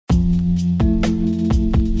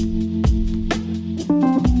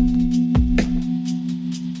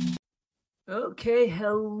Okay,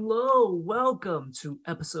 hello. Welcome to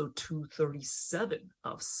episode 237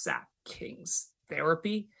 of Sap Kings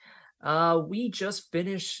Therapy. We just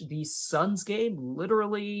finished the Suns game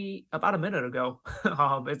literally about a minute ago.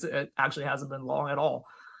 It actually hasn't been long at all.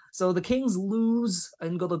 So the Kings lose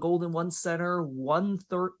and go to Golden One Center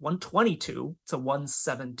 122 to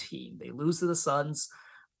 117. They lose to the Suns.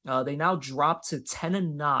 They now drop to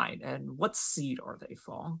 10-9. And what seed are they,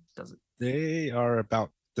 Fong? Does it They are about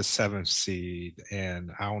the seventh seed, and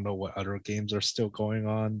I don't know what other games are still going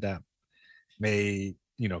on that may,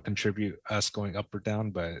 contribute us going up or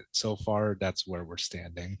down, but so far that's where we're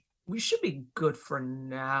standing. we should be good for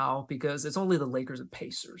now because it's only the Lakers and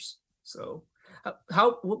Pacers. So,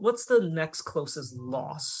 what's the next closest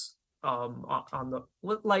loss? On the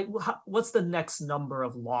what's the next number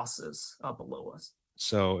of losses below us?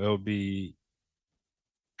 So it'll be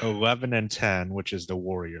 11 and 10, which is the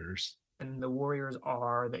Warriors. And the Warriors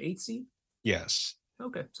are the eighth seed. Yes.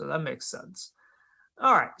 Okay, so that makes sense.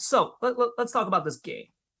 All right, so let's talk about this game.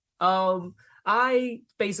 I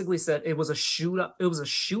basically said it was a shootout. It was a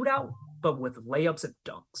shootout, but with layups and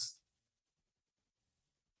dunks.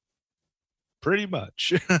 Pretty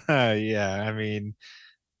much. Yeah, I mean,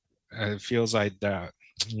 it feels like that,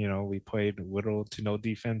 we played little to no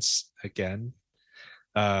defense again.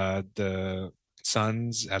 The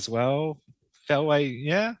Suns as well felt like,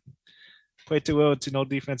 yeah, played too little to no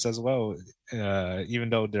defense as well,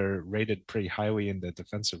 even though they're rated pretty highly in the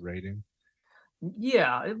defensive rating.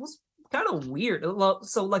 Yeah, it was kind of weird.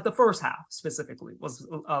 So like the first half specifically was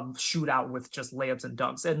shootout with just layups and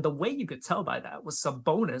dunks, and the way you could tell by that was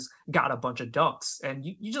Sabonis got a bunch of dunks, and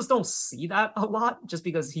you just don't see that a lot, just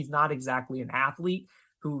because he's not exactly an athlete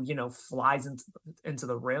who flies into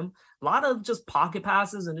the rim. A lot of just pocket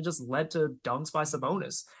passes, and it just led to dunks by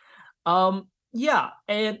Sabonis. Yeah,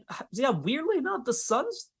 and yeah, weirdly enough, the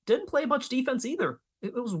Suns didn't play much defense either.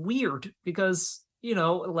 It was weird because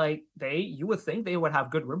like you would think they would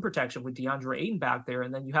have good rim protection with DeAndre Ayton back there,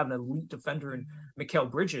 and then you have an elite defender in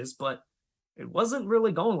Mikal Bridges, but it wasn't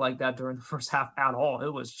really going like that during the first half at all.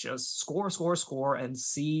 It was just score, score, score, and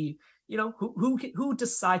see, who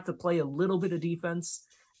decide to play a little bit of defense,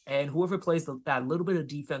 and whoever plays that little bit of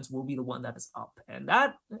defense will be the one that is up, and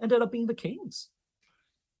that ended up being the Kings.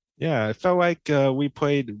 Yeah, it felt like we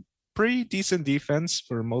played pretty decent defense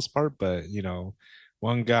for the most part, but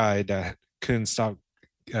one guy that couldn't stop,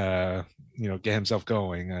 get himself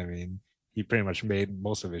going. I mean, he pretty much made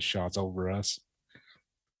most of his shots over us.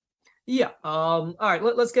 Yeah. All right.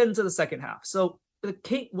 Let's get into the second half. So the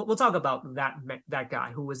King. We'll talk about that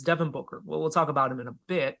guy who was Devin Booker. We'll talk about him in a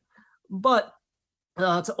bit. But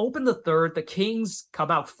to open the third, the Kings come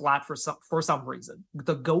out flat for some reason.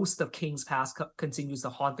 The ghost of Kings past continues to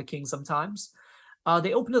haunt the Kings sometimes.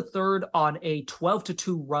 They opened the third on a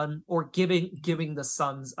 12-2 run, or giving the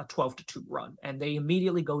Suns a 12-2 run, and they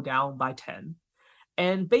immediately go down by 10.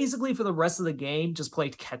 And basically, for the rest of the game, just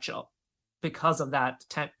played catch up because of that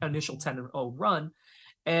initial 10-0 run.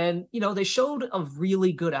 And they showed a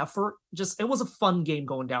really good effort. Just it was a fun game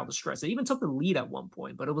going down the stretch. They even took the lead at one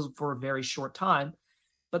point, but it was for a very short time.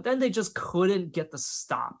 But then they just couldn't get the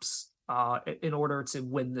stops in order to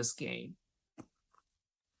win this game.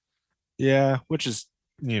 Yeah, which is,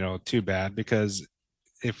 too bad because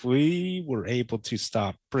if we were able to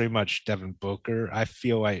stop pretty much Devin Booker, I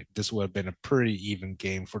feel like this would have been a pretty even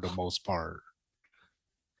game for the most part.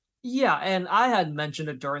 Yeah, and I had mentioned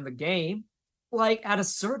it during the game. Like at a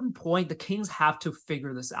certain point, the Kings have to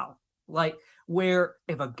figure this out. Like where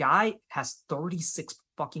if a guy has 36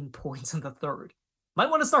 fucking points in the third, might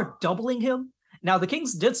want to start doubling him. Now the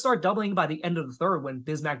Kings did start doubling by the end of the third when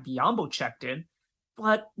Bismack Biyombo checked in,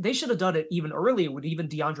 but they should have done it even earlier with even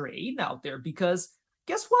DeAndre Ayton out there because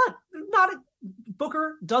guess what? Not a,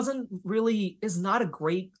 Booker doesn't really is not a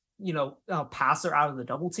great passer out of the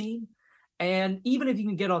double team. And even if you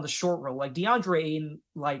can get on the short roll, like DeAndre Ayton,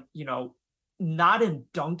 not in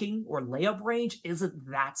dunking or layup range, isn't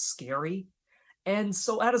that scary. And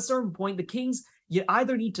so at a certain point, the Kings, you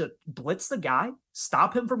either need to blitz the guy,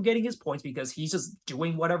 stop him from getting his points because he's just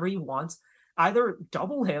doing whatever he wants, either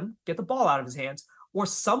double him, get the ball out of his hands, or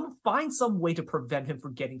find some way to prevent him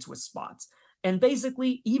from getting to his spots. And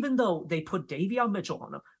basically, even though they put Davion Mitchell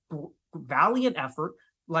on a valiant effort,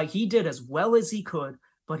 like he did as well as he could,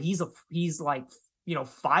 but he's like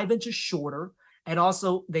 5 inches shorter, and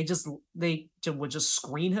also they would just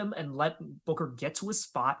screen him and let Booker get to his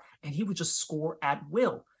spot, and he would just score at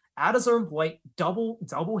will. At a certain point, double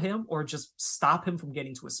him or just stop him from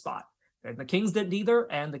getting to his spot. And the Kings did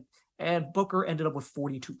neither, and Booker ended up with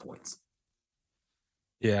 42 points.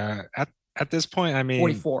 Yeah, at this point, I mean,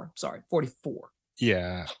 44, sorry, 44.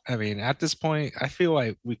 Yeah, I mean, at this point, I feel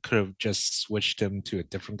like we could have just switched him to a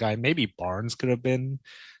different guy. Maybe Barnes could have been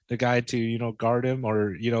the guy to, guard him.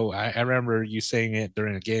 Or, I remember you saying it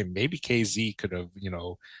during the game. Maybe KZ could have,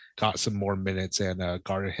 got some more minutes and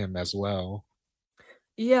guarded him as well.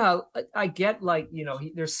 Yeah, I get like,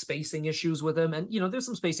 there's spacing issues with him. And, there's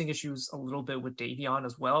some spacing issues a little bit with Davion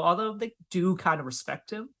as well, although they do kind of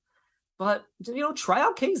respect him. But, try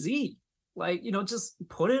out KZ. Like, just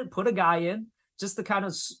put a guy in just to kind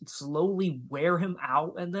of slowly wear him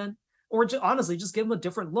out. And then, or honestly, just give him a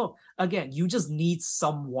different look. Again, you just need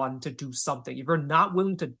someone to do something. If you're not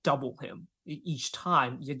willing to double him each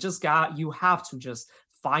time, you have to just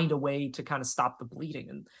find a way to kind of stop the bleeding.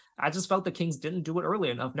 And I just felt the Kings didn't do it early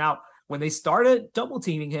enough. Now, when they started double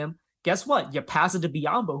teaming him, guess what? You pass it to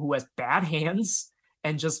Biombo, who has bad hands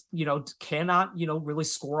and just, cannot, really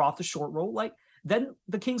score off the short roll. Like, then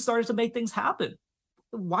the Kings started to make things happen.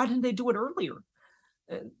 Why didn't they do it earlier?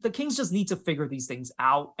 The Kings just need to figure these things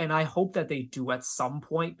out. And I hope that they do at some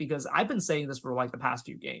point, because I've been saying this for like the past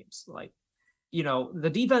few games. Like,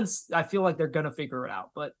 the defense, I feel like they're going to figure it out.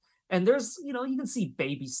 But, and there's, you can see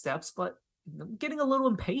baby steps, but I'm getting a little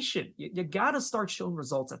impatient. You got to start showing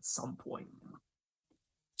results at some point.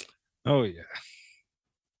 Oh, yeah.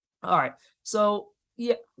 All right.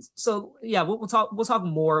 We'll talk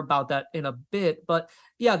more about that in a bit. But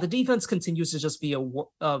yeah, the defense continues to just be a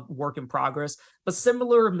work in progress. But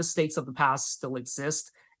similar mistakes of the past still exist,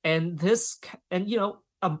 and kind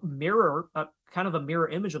of a mirror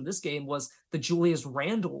image of this game was the Julius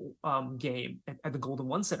Randle game at the Golden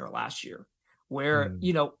One Center last year, where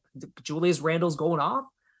Mm. Julius Randle's going off,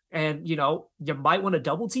 and you might want to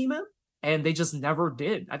double team him, and they just never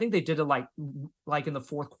did. I think they did it like in the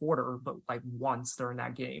fourth quarter, but like once during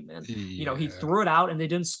that game, and he Yeah. threw it out and they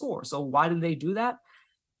didn't score. So why didn't they do that?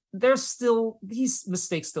 There's still these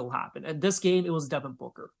mistakes still happen. And this game, it was Devin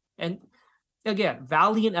Booker, and again,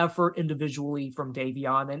 valiant effort individually from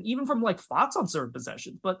Davion and even from like Fox on certain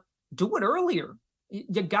possessions, but do it earlier.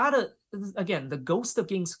 You gotta, again, the ghost of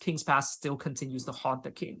Kings Pass still continues to haunt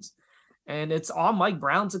the Kings. And it's on Mike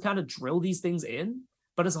Brown to kind of drill these things in,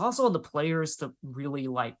 but it's also on the players to really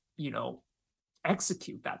like,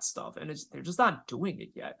 execute that stuff. And they're just not doing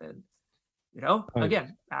it yet. And, Oh, yeah.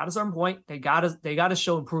 again, at a certain point, they gotta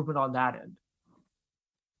show improvement on that end.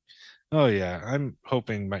 Oh, yeah. I'm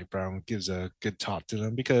hoping Mike Brown gives a good talk to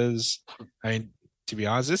them because, I mean, to be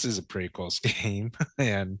honest, this is a pretty close game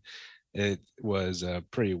and it was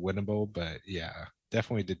pretty winnable. But yeah,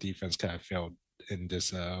 definitely the defense kind of failed in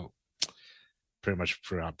this pretty much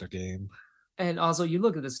throughout the game. And also, you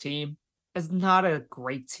look at this team, it's not a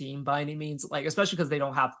great team by any means, like, especially because they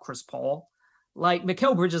don't have Chris Paul. Like,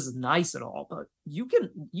 Mikal Bridges is nice and all, but you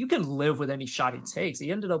can live with any shot he takes.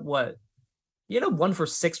 He ended up what? He ended up 1 for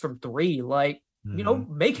 6 from three. Like, Mhm.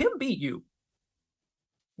 make him beat you.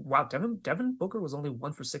 Wow, Devin Booker was only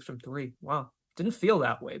 1 for 6 from three. Wow. Didn't feel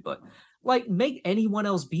that way, but like, make anyone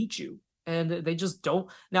else beat you. And they just don't.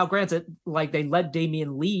 Now, granted, like, they let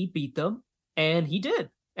Damian Lee beat them, and he did.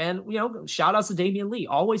 And shout outs to Damian Lee.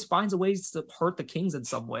 Always finds a ways to hurt the Kings in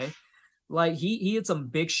some way. Like, he had some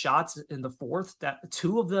big shots in the fourth, that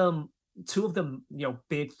two of them,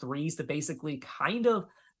 big threes to basically kind of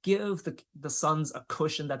give the Suns a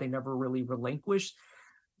cushion that they never really relinquished.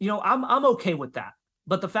 I'm okay with that.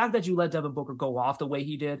 But the fact that you let Devin Booker go off the way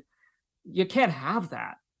he did, you can't have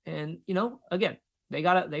that. And again, they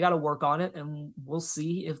gotta work on it, and we'll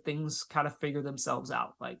see if things kind of figure themselves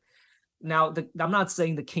out. Like, now, I'm not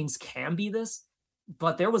saying the Kings can be this,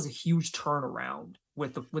 but there was a huge turnaround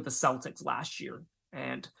with the Celtics last year,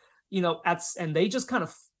 and and they just kind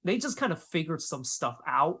of figured some stuff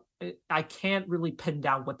out. I can't really pin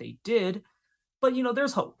down what they did, but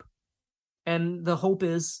there's hope. And the hope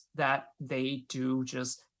is that they do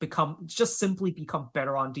just simply become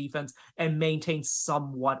better on defense and maintain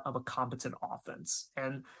somewhat of a competent offense.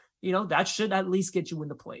 And, that should at least get you in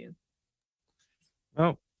the play in.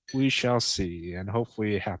 Well, we shall see, and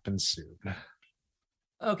hopefully it happens soon.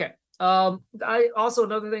 Okay. I also,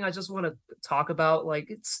 another thing I just want to talk about, like,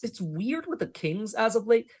 it's weird with the Kings as of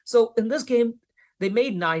late. So in this game, they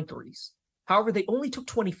made 9 threes. However, they only took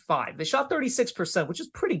 25. They shot 36%, which is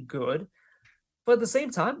pretty good. But at the same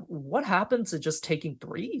time, what happened to just taking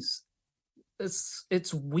threes? It's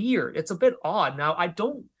weird. It's a bit odd. Now,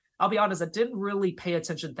 I'll be honest, I didn't really pay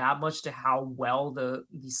attention that much to how well the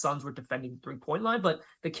Suns were defending the 3-point line, but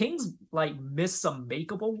the Kings like missed some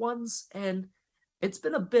makeable ones, and it's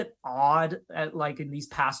been a bit odd like in these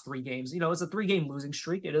past 3 games. It's a 3-game losing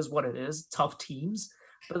streak. It is what it is. Tough teams.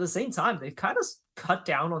 But at the same time, they've kind of cut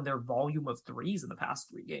down on their volume of threes in the past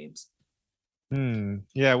 3 games.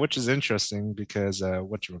 Yeah, which is interesting because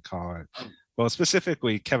what you would call it. Well,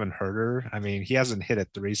 specifically Kevin Herter. I mean, he hasn't hit a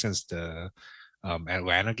three since the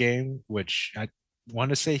Atlanta game, which I want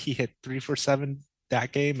to say he hit 3 for 7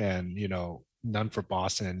 that game, and none for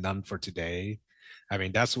Boston and none for today. I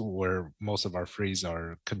mean, that's where most of our frees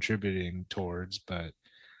are contributing towards. But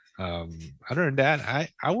um, other than that,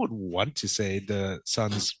 I would want to say the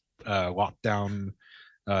Suns locked down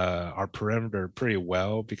our perimeter pretty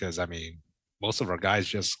well because I mean most of our guys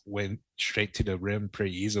just went straight to the rim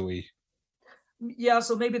pretty easily. Yeah,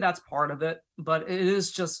 so maybe that's part of it, but it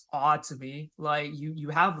is just odd to me. Like you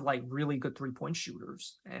have like really good 3-point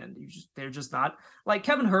shooters, and they're just not like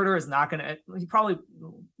Kevin Herter is not gonna. He probably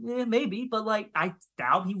maybe, but like I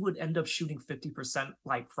doubt he would end up shooting 50%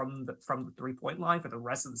 like from the 3-point line for the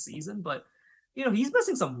rest of the season. But he's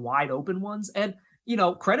missing some wide open ones, and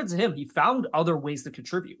credit to him, he found other ways to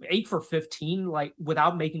contribute. 8 for 15, like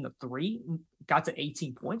without making a three, got to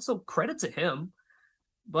 18 points. So credit to him.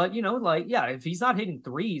 But like yeah, if he's not hitting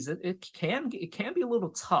threes, it can be a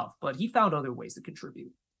little tough. But he found other ways to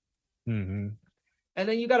contribute. Mm-hmm. And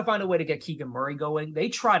then you got to find a way to get Keegan Murray going. They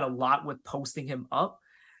tried a lot with posting him up.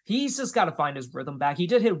 He's just got to find his rhythm back. He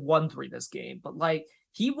did hit 1 3 this game, but like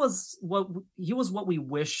he was what we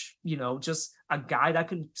wish, just a guy that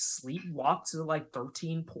can sleepwalk to like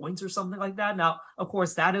 13 points or something like that. Now, of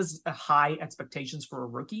course, that is a high expectations for a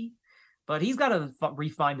rookie, but he's got to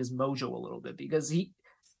refine his mojo a little bit because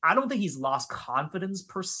I don't think he's lost confidence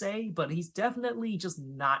per se, but he's definitely just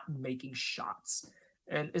not making shots.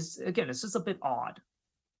 And it's just a bit odd.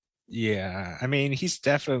 Yeah, I mean he's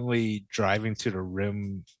definitely driving to the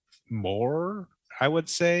rim more, I would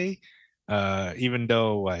say. Even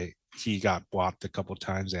though like he got blocked a couple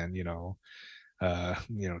times and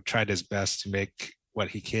tried his best to make what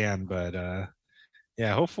he can, but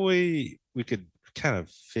yeah, hopefully we could kind of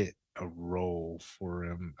fit a role for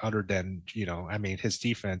him other than, I mean, his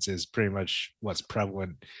defense is pretty much what's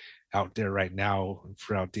prevalent out there right now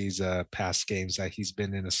throughout these past games that he's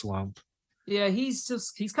been in a slump. Yeah, he's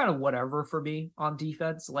kind of whatever for me on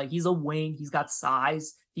defense. Like he's a wing, he's got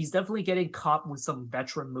size. He's definitely getting caught with some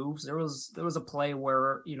veteran moves. There was a play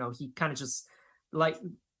where, he kind of just like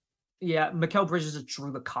yeah, Mikal Bridges just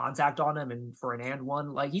drew the contact on him and for an and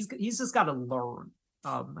one. Like he's just got to learn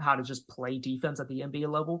how to just play defense at the NBA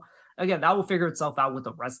level. Again, that will figure itself out with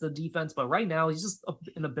the rest of the defense. But right now, he's just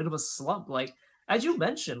in a bit of a slump. Like as you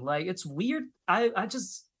mentioned, like it's weird. I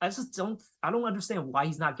don't understand why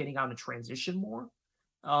he's not getting out in transition more.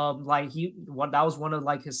 Like that was one of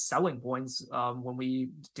like his selling points when we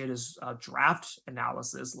did his draft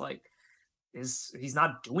analysis. Like is he's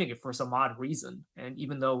not doing it for some odd reason. And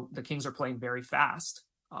even though the Kings are playing very fast,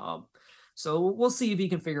 so we'll see if he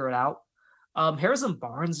can figure it out. Harrison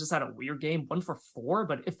Barnes just had a weird game, 1 for 4,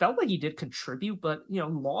 but it felt like he did contribute. But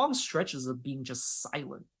long stretches of being just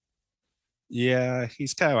silent. Yeah,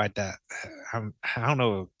 he's kind of like that. I don't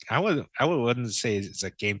know. I wouldn't say it's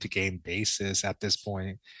a game to game basis at this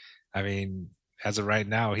point. I mean, as of right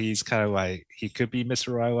now, he's kind of like he could be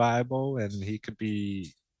Mr. Reliable and he could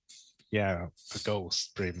be, yeah, a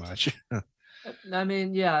ghost pretty much. I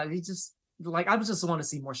mean, yeah, he just like I just want to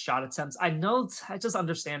see more shot attempts. I just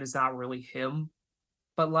understand it's not really him,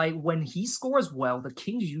 but like when he scores well, the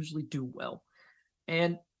Kings usually do well.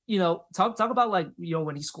 And talk about like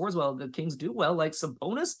when he scores well, the Kings do well. Like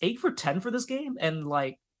Sabonis 8 for 10 for this game, and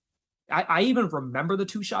like I even remember the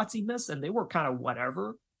 2 shots he missed, and they were kind of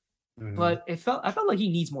whatever. Mhm. But I felt like he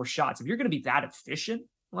needs more shots. If you're going to be that efficient,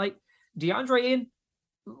 like DeAndre Ayton,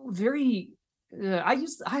 very. I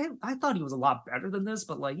thought he was a lot better than this,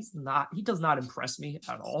 but like he's not. He does not impress me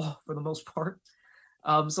at all for the most part.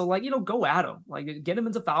 So like go at him, like get him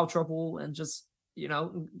into foul trouble, and just you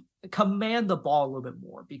know command the ball a little bit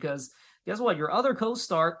more because guess what? Your other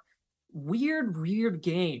co-star, weird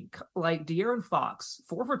game. Like De'Aaron Fox,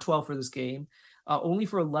 4 for 12 for this game, only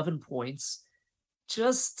for 11 points.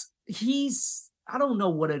 Just I don't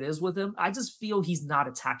know what it is with him. I just feel he's not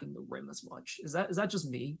attacking the rim as much. Is that just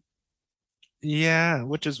me? Yeah,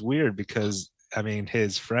 which is weird because I mean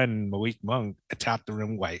his friend Malik Monk attacked the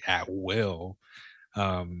rim like at will.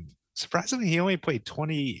 Surprisingly, he only played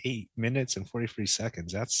 28 minutes and 43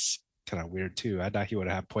 seconds. That's kind of weird too. I thought he would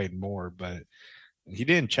have played more, but he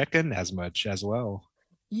didn't check in as much as well.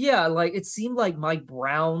 Yeah, like it seemed like Mike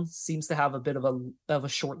Brown seems to have a bit of a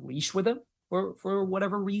short leash with him for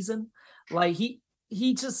whatever reason. Like he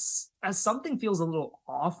just as something feels a little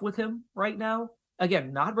off with him right now.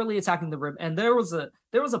 Again, not really attacking the rim. And there was a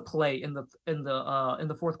play in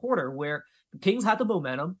the fourth quarter where the Kings had the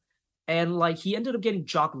momentum And like he ended up getting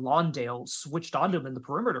Jock Lawndale switched onto him in the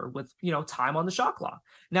perimeter with, time on the shot clock.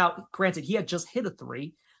 Now, granted, he had just hit a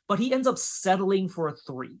three, but he ends up settling for a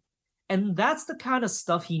three. And that's the kind of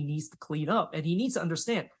stuff he needs to clean up. And he needs to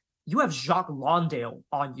understand you have Jacques Lawndale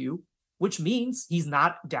on you, which means he's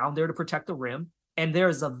not down there to protect the rim. And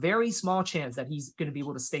there's a very small chance that he's going to be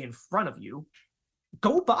able to stay in front of you.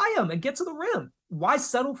 Go by him and get to the rim. Why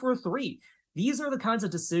settle for a three? These are the kinds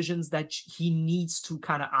of decisions that he needs to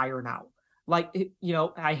kind of iron out. Like,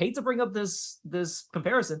 I hate to bring up this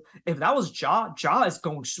comparison. If that was Ja is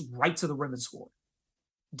going right to the rim and score.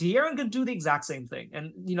 De'Aaron can do the exact same thing.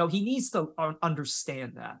 And, he needs to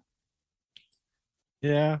understand that.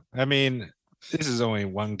 Yeah, I mean, this is only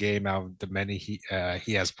one game out of the many he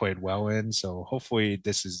has played well in. So hopefully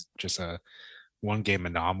this is just a one game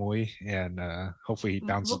anomaly, and hopefully he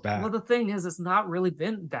bounces back. Well, the thing is, it's not really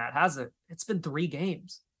been that, has it? It's been 3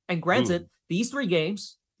 games. And granted, these 3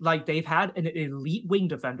 games, like they've had an elite wing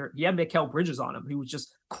defender. He had Mikal Bridges on him, who was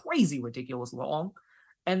just crazy, ridiculous long.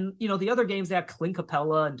 And, the other games, they had Clint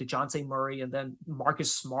Capella and DeJounte Murray and then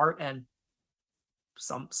Marcus Smart and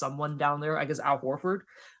someone down there, I guess Al Horford.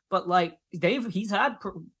 But like he's had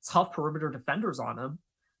tough perimeter defenders on him.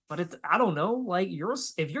 But I don't know, like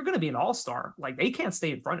if you're going to be an all-star, like they can't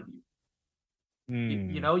stay in front of you.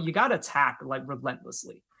 You got to attack like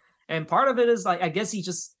relentlessly. And part of it is like, I guess he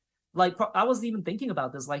just like, I wasn't even thinking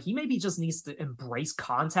about this. Like he maybe just needs to embrace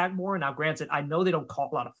contact more. Now, granted, I know they don't call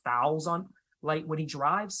a lot of fouls on like when he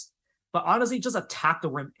drives, but honestly, just attack the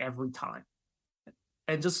rim every time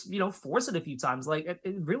and just, force it a few times. Like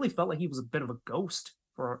it really felt like he was a bit of a ghost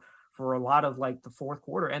for a lot of like the fourth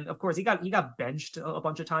quarter. And of course he got benched a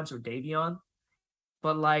bunch of times for Davion.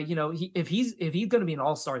 But like, if he's going to be an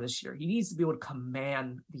all-star this year, he needs to be able to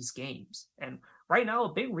command these games. And right now,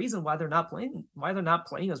 a big reason why they're not playing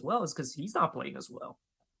as well is because he's not playing as well.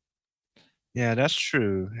 Yeah, that's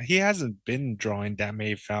true. He hasn't been drawing that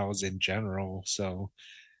many fouls in general. So,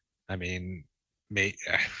 I mean,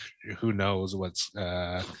 who knows what's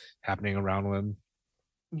happening around him?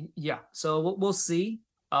 Yeah, so we'll see.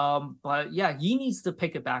 But yeah, he needs to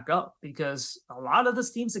pick it back up because a lot of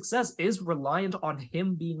this team's success is reliant on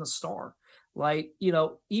him being a star. Like,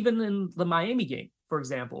 even in the Miami game, for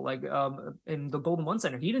example, like in the Golden One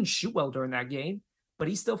Center, he didn't shoot well during that game, but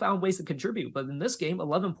he still found ways to contribute. But in this game,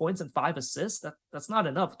 11 points and 5 assists, that's not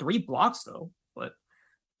enough. 3 blocks though, but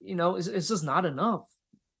it's just not enough.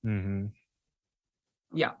 Mm-hmm.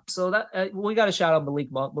 Yeah, so that we got to shout out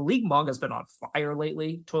Malik Monk. Malik Monk has been on fire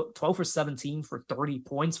lately. 12 for 17 for 30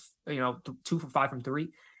 points. 2 for 5 from 3.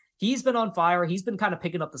 He's been on fire. He's been kind of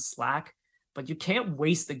picking up the slack, but you can't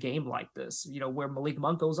waste a game like this. Where Malik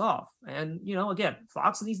Monk goes off, and again,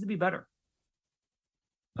 Fox needs to be better.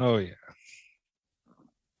 Oh yeah.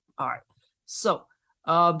 All right, so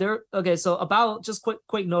So about just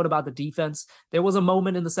quick note about the defense. There was a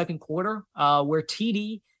moment in the second quarter where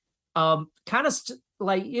TD kind of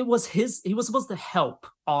like he was supposed to help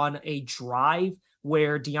on a drive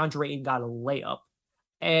where DeAndre Ayton got a layup,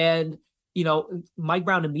 and Mike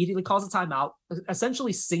Brown immediately calls a timeout,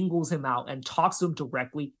 essentially singles him out and talks to him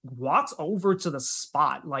directly, walks over to the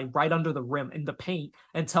spot like right under the rim in the paint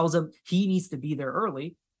and tells him he needs to be there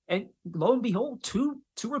early. And lo and behold, two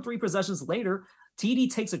or three possessions later,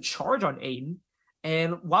 TD takes a charge on Ayton,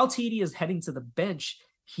 and while TD is heading to the bench,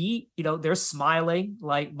 they're smiling,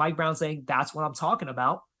 like Mike Brown saying, "That's what I'm talking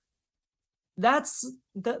about." That's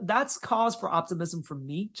cause for optimism for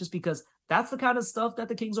me, just because that's the kind of stuff that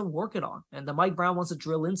the Kings are working on, and the Mike Brown wants to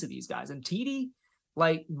drill into these guys. And TD,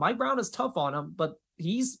 like Mike Brown is tough on him, but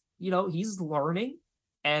he's learning,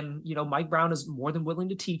 and Mike Brown is more than willing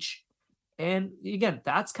to teach. And again,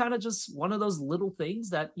 that's kind of just one of those little things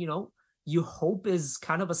that you hope is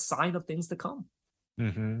kind of a sign of things to come.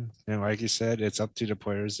 Mm-hmm. And like you said, it's up to the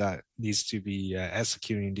players that needs to be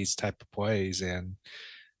executing these type of plays, and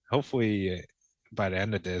hopefully by the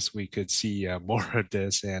end of this, we could see more of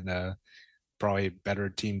this and probably better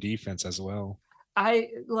team defense as well. I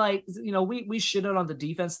we shitted on the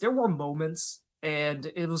defense. There were moments,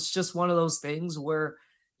 and it was just one of those things where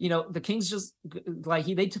the Kings just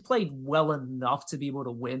they played well enough to be able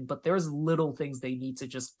to win, but there's little things they need to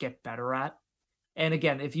just get better at. And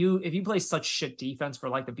again, if you play such shit defense for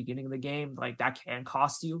like the beginning of the game, like that can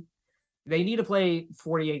cost you. They need to play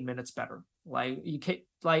 48 minutes better. Like you can't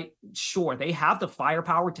sure, they have the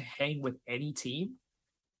firepower to hang with any team,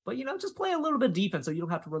 but just play a little bit of defense so you don't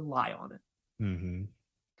have to rely on it. Mm-hmm.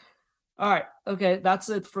 All right. Okay, that's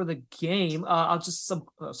it for the game.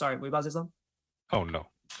 Sorry, were you about to say something? Oh no.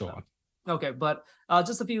 Go on. Okay, but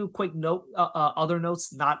just a few quick other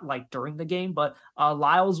notes, not like during the game, but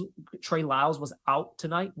Trey Lyles was out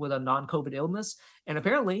tonight with a non-COVID illness, and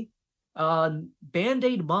apparently,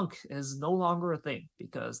 Band-Aid Monk is no longer a thing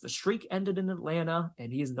because the streak ended in Atlanta,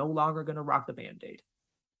 and he is no longer going to rock the Band-Aid.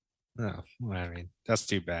 Oh, well, I mean, that's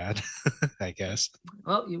too bad, I guess.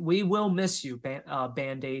 Well, we will miss you,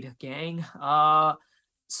 Band-Aid gang.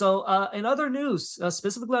 In other news,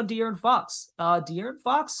 specifically on De'Aaron Fox, De'Aaron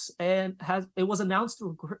Fox it was announced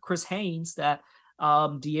through Chris Haynes that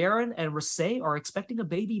De'Aaron and Rasay are expecting a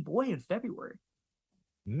baby boy in February.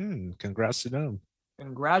 Congrats to them.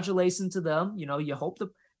 Congratulations to them. You hope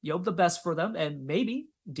the best for them, and maybe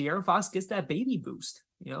De'Aaron Fox gets that baby boost.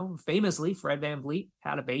 Famously, Fred VanVleet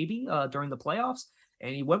had a baby during the playoffs,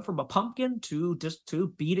 and he went from a pumpkin to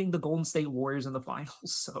beating the Golden State Warriors in the finals.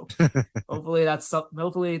 So hopefully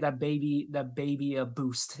that baby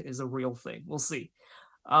boost is a real thing. We'll see.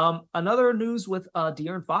 Another news with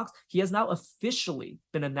De'Aaron Fox, he has now officially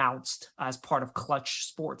been announced as part of Clutch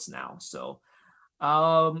Sports now. So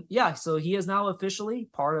so he is now officially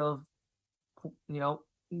part of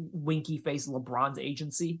winky face LeBron's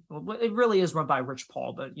agency. It really is run by Rich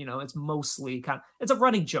Paul, but it's mostly it's a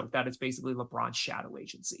running joke that it's basically LeBron's shadow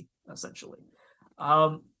agency, essentially.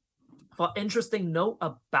 Interesting note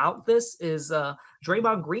about this is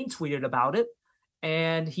Draymond Green tweeted about it,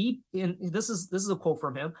 and this is a quote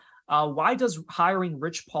from him. Why does hiring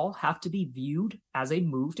Rich Paul have to be viewed as a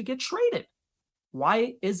move to get traded?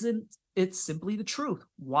 Why isn't it simply the truth?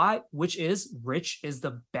 Which is Rich is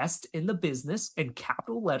the best in the business in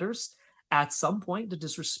capital letters. At some point, the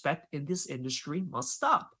disrespect in this industry must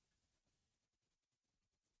stop.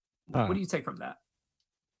 What do you take from that?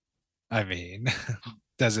 I mean,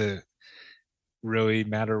 does it really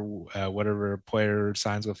matter whatever player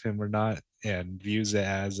signs with him or not, and views it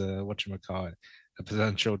as a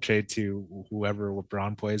potential trade to whoever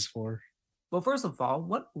LeBron plays for? Well, first of all,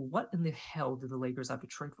 what in the hell did the Lakers have to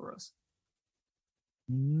trade for us?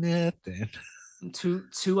 Nothing.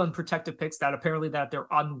 Two unprotected picks that apparently that they're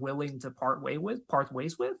unwilling to part ways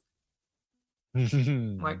with.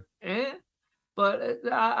 But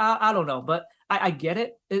I don't know. But I get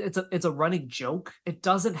it. It's a running joke. It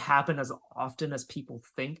doesn't happen as often as people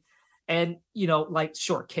think. And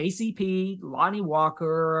sure, KCP, Lonnie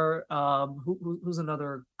Walker, who's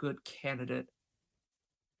another good candidate.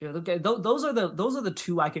 Those are the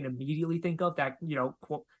two I can immediately think of that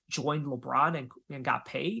quote, joined LeBron and got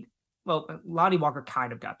paid. Well, Lonnie Walker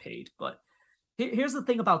kind of got paid, but here's the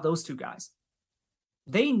thing about those two guys: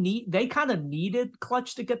 they kind of needed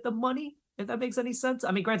Clutch to get the money. If that makes any sense. I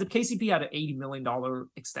mean, granted, KCP had an $80 million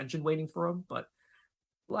extension waiting for him, but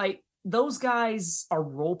those guys are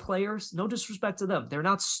role players. No disrespect to them; they're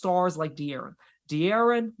not stars like De'Aaron.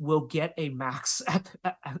 De'Aaron will get a max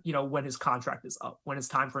when his contract is up, when it's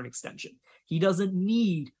time for an extension. He doesn't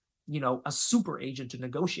need, a super agent to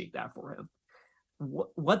negotiate that for him.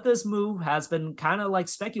 What this move has been kind of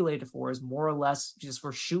speculated for is more or less just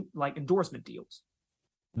for endorsement deals.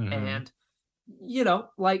 Mm-hmm. And,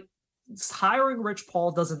 hiring Rich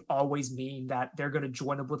Paul doesn't always mean that they're going to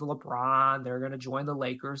join up with LeBron. They're going to join the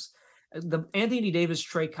Lakers. The Anthony Davis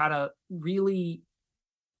trade kind of really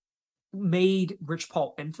made Rich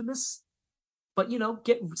Paul infamous, but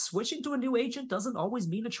switching to a new agent doesn't always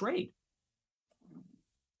mean a trade.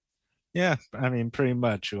 Yeah, I mean, pretty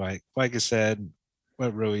much like I said,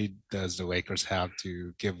 what really does the Lakers have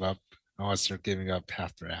to give up unless they're giving up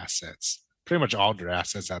half their assets? Pretty much all their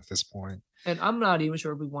assets at this point. And I'm not even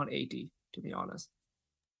sure if we want AD, to be honest.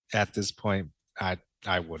 At this point, I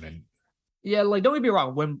wouldn't. Yeah, don't get me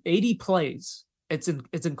wrong. When AD plays, it's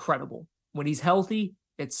incredible. When he's healthy,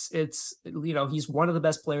 it's he's one of the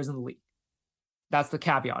best players in the league. That's the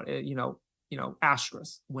caveat.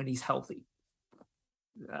 Asterisk when he's healthy.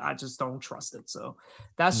 I just don't trust it. So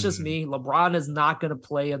that's just me. LeBron is not going to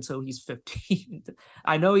play until he's 15.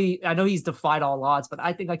 I know he's defied all odds, but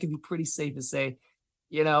I think I can be pretty safe to say,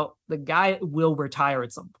 the guy will retire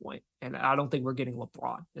at some point, and I don't think we're getting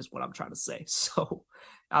LeBron is what I'm trying to say. So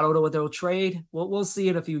I don't know what they'll trade. We'll see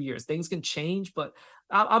in a few years. Things can change, but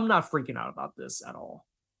I'm not freaking out about this at all.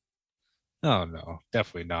 Oh, no,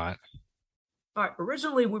 definitely not. All right.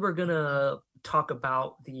 Originally, we were going to talk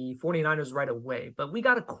about the 49ers right away, but we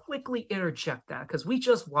got to quickly interject that because we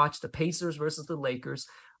just watched the Pacers versus the Lakers,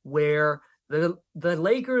 where the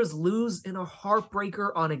Lakers lose in a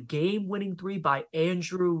heartbreaker on a game-winning 3 by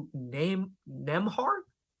Andrew Nembhard.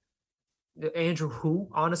 Andrew who,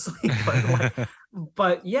 honestly?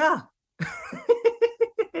 But yeah.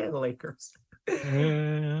 Lakers.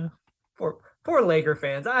 Yeah. poor Laker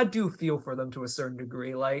fans. I do feel for them to a certain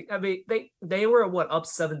degree. Like, I mean, they were what up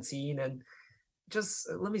 17, and just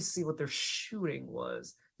let me see what their shooting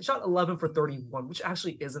was. They shot 11 for 31, which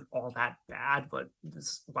actually isn't all that bad, but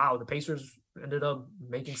wow, the Pacers ended up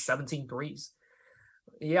making 17 threes.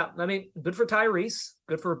 Yeah, I mean, good for Tyrese,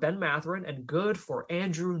 good for Ben Matherin, and good for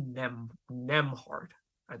Andrew Nemhard,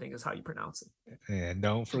 I think is how you pronounce it. And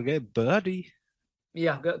don't forget Buddy.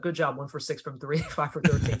 Yeah, good job. 1 for 6 from three, 5 for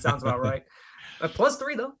 13. Sounds about right. Plus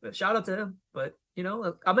three though. Shout out to him. But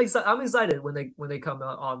I'm excited when they come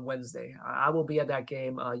on Wednesday. I will be at that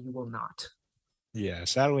game. You will not. Yeah,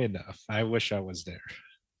 sadly enough, I wish I was there.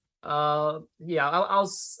 Yeah,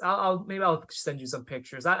 I'll maybe I'll send you some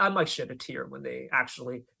pictures. I might shed a tear when they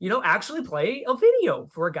actually play a video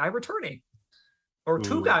for a guy returning. Or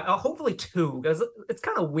two Ooh, guys, hopefully two, because it's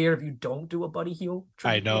kind of weird if you don't do a Buddy Heel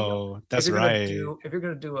I tribute video. know. That's right. If you're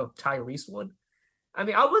gonna do a Tyrese one, I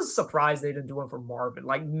mean, I was surprised they didn't do one for Marvin,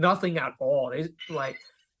 like nothing at all. They like,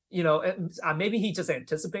 maybe he just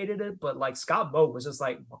anticipated it, but like Scott Moe was just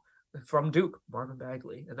like from Duke, Marvin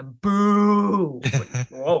Bagley, and then boo, like,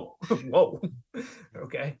 whoa, whoa,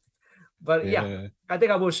 okay. But yeah, Yeah. I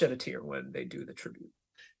think I will shed a tear when they do the tribute.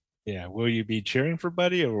 Yeah. Will you be cheering for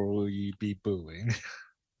Buddy or will you be booing?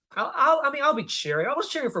 I'll be cheering. I was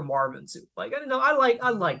cheering for Marvin too. Like, I don't know, I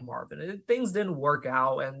like Marvin. Things didn't work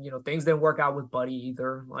out, and things didn't work out with Buddy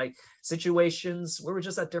either. Like situations, we were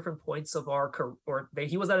just at different points of our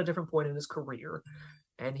he was at a different point in his career,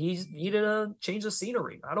 and he needed a change of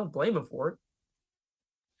scenery. I don't blame him for it.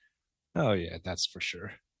 Oh yeah, that's for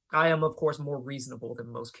sure. I am, of course, more reasonable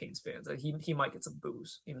than most Kings fans. He might get some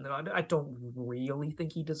boos, even though I don't really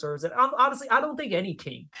think he deserves it. Honestly, I don't think any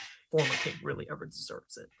former King, really ever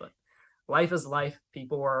deserves it. But life is life.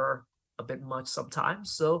 People are a bit much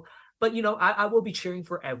sometimes. So, but I will be cheering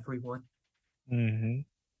for everyone. Mm-hmm.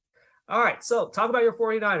 All right. So, talk about your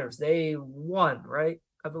 49ers. They won, right?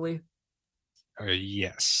 I believe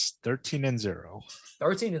Yes, 13-0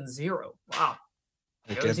 13-0. Wow.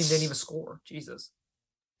 The other team didn't even against. score. Jesus.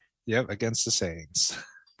 Yep, against the Saints.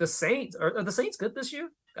 The Saints are the Saints good this year?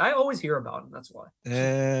 I always hear about them. That's why.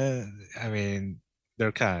 I mean,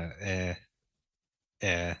 they're kind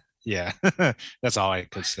of yeah. That's all I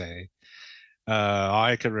could say. All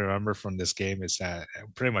I could remember from this game is that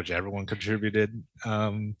pretty much everyone contributed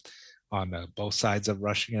on both sides of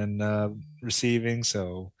rushing and receiving.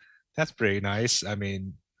 So that's pretty nice. I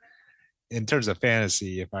mean, in terms of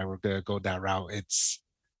fantasy, if I were to go that route, it's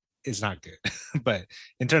not good. But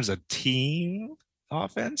in terms of team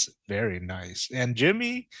offense, very nice. And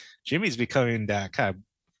Jimmy's becoming that kind of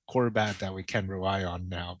quarterback that we can rely on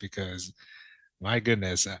now because my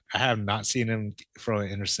goodness, I have not seen him throw an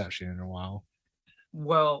interception in a while.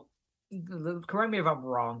 Well, correct me if I'm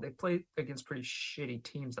wrong. They play against pretty shitty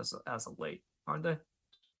teams as of late, aren't they?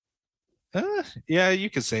 Yeah, you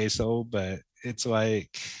could say so, but it's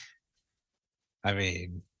like, I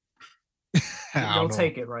mean, I You'll don't know.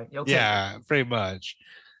 take it, right? You'll take it. Yeah, pretty much.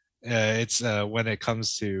 It's when it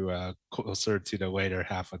comes to closer to the later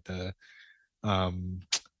half of the um,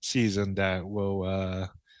 season that we'll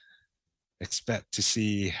expect to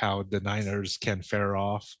see how the Niners can fare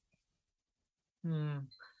off. Hmm.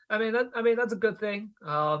 I mean that's a good thing.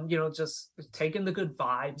 Just taking the good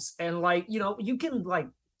vibes, and like, you can like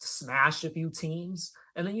smash a few teams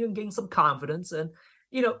and then you can gain some confidence. And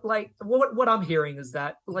like what I'm hearing is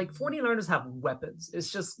that like 49ers have weapons.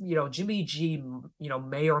 It's just, Jimmy G,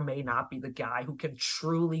 may or may not be the guy who can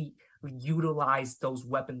truly utilize those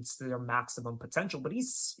weapons to their maximum potential, but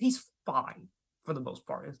he's fine for the most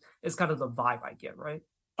part. It's kind of the vibe I get, right?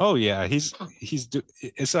 Oh yeah,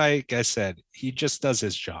 it's like I said, he just does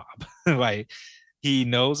his job. Like he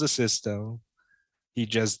knows the system, he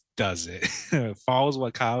just does it. Follows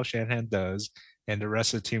what Kyle Shanahan does, and the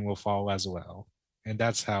rest of the team will follow as well. And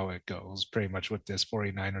that's how it goes pretty much with this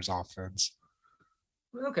 49ers offense.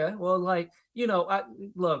 Okay, well, like,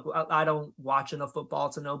 I don't watch enough football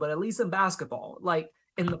to know, but at least in basketball, like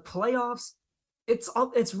in the playoffs,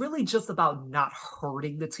 it's really just about not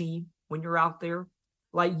hurting the team when you're out there.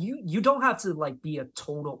 Like you don't have to like be a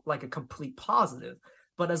total like a complete positive,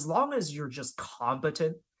 but as long as you're just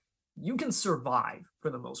competent, you can survive for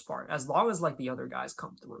the most part, as long as like the other guys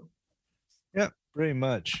come through. Yeah, pretty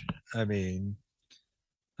much. I mean,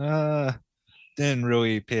 uh didn't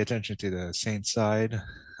really pay attention to the Saints side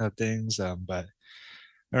of things, but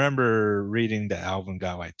I remember reading that Alvin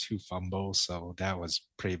got like two fumbles, so that was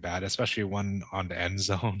pretty bad, especially one on the end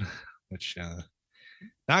zone, which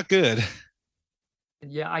not good.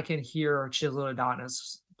 And yeah, I can hear Chisel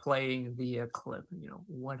Adonis playing the clip.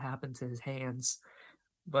 What happened to his hands?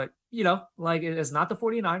 But like it's not the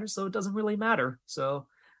 49ers, so it doesn't really matter. So,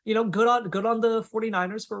 good on the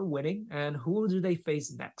 49ers for winning. And who do they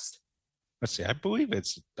face next? Let's see. I believe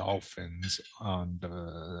it's Dolphins on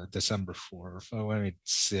the December 4th. Oh, let me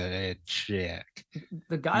say check.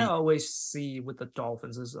 The guy I E- always see with the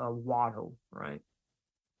Dolphins is Waddle, right?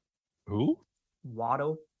 who?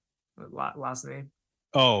 Waddle, last name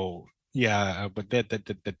Oh, yeah, but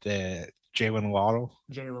the Jalen Waddle.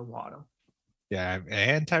 Jalen Waddle. Yeah,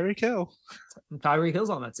 and Tyreek Hill. Tyreek Hill's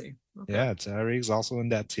on that team. Okay. Yeah, Tyreek's also in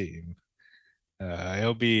that team.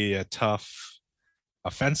 It'll be a tough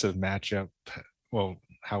offensive matchup. Well,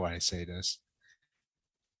 how would I say this?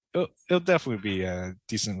 It'll definitely be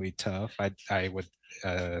decently tough. I would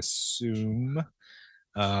assume,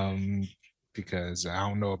 um, because I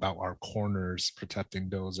don't know about our corners protecting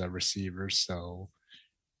those receivers, so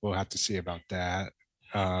we'll have to see about that.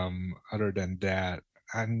 Other than that,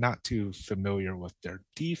 I'm not too familiar with their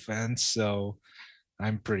defense, so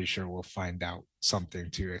I'm pretty sure we'll find out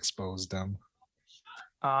something to expose them.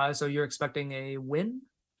 So you're expecting a win?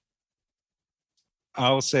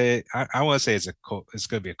 I'll say I want to say it's going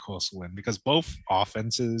to be a close win because both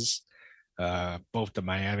offenses, both the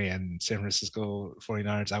Miami and San Francisco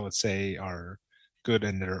 49ers, I would say are good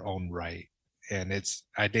in their own right. And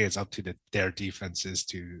I think it's up to their defenses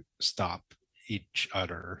to stop each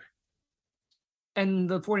other. And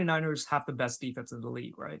the 49ers have the best defense in the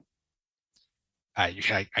league, right? I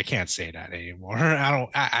can't say that anymore. I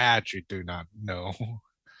actually do not know.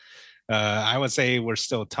 I would say we're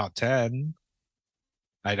still top 10.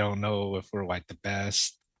 I don't know if we're like the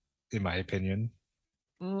best, in my opinion.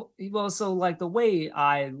 Well, so like the way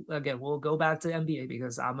again, we'll go back to NBA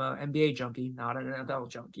because I'm a NBA junkie, not an NFL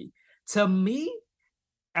junkie. To me,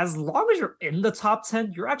 as long as you're in the top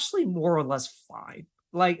 10, you're actually more or less fine.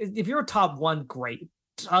 Like if you're a top one, great.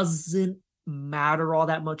 Doesn't matter all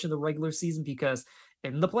that much in the regular season because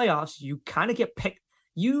in the playoffs, you kind of get picked.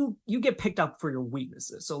 You get picked up for your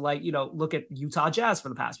weaknesses. So like, look at Utah Jazz for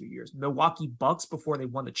the past few years, Milwaukee Bucks before they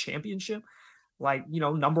won the championship. Like,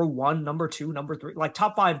 number one, number two, number three, like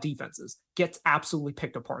top five defenses gets absolutely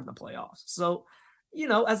picked apart in the playoffs. So,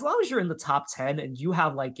 as long as you're in the top 10 and you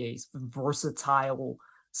have like a versatile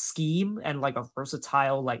scheme and like a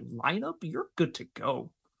versatile like lineup, you're good to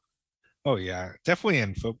go. Oh yeah, definitely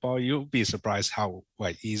in football, you'll be surprised how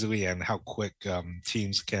like easily and how quick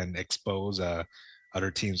teams can expose other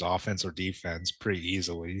teams' offense or defense pretty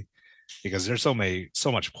easily because there's so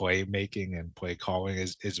much play making and play calling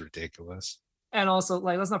is ridiculous. And also,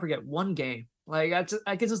 like, let's not forget one game. Like,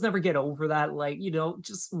 I can just never get over that. Like,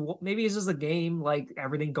 just maybe it's just a game. Like,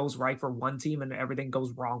 everything goes right for one team and everything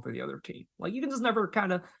goes wrong for the other team. Like, you can just never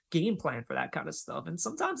kind of game plan for that kind of stuff. And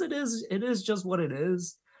sometimes it is just what it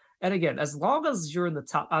is. And again, as long as you're in the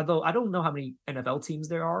top, although I don't know how many NFL teams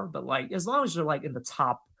there are, but like, as long as you're like in the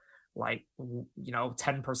top, like,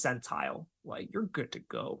 10 percentile, like, you're good to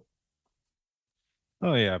go.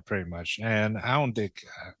 Oh yeah, pretty much. And I don't think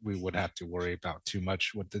we would have to worry about too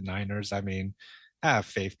much with the Niners. I mean, I have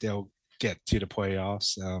faith they'll get to the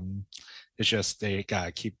playoffs. It's just they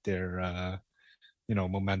gotta keep their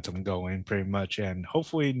momentum going pretty much, and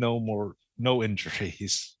hopefully no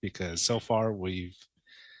injuries because so far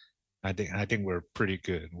I think we're pretty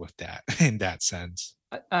good with that in that sense.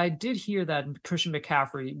 I did hear that Christian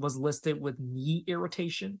McCaffrey was listed with knee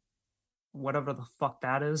irritation, whatever the fuck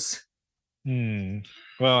that is. Hmm.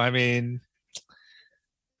 Well, I mean,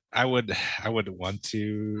 I would want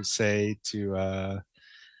to say to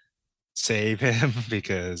save him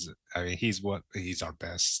because I mean he's our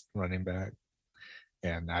best running back,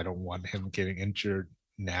 and I don't want him getting injured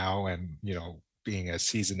now and being a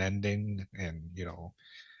season ending and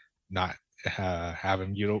not have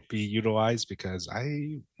him be utilized because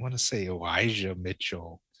I want to say Elijah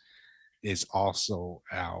Mitchell is also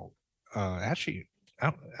out. Actually,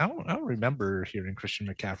 I don't remember hearing Christian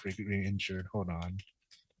McCaffrey getting injured. Hold on.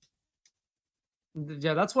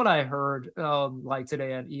 Yeah, that's what I heard like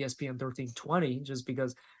today at ESPN 1320, just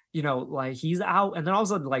because, like he's out, and then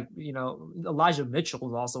also like, Elijah Mitchell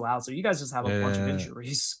is also out. So you guys just have a bunch of Uh,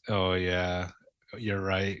 injuries. oh yeah, you're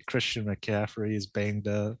right. Christian McCaffrey is banged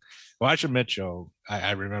up. Elijah Mitchell,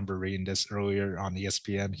 I remember reading this earlier on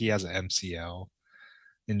ESPN. He has an MCL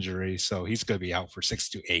injury, so he's going to be out for 6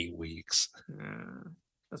 to 8 weeks. Yeah,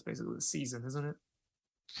 that's basically the season, isn't it?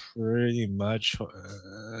 Pretty much.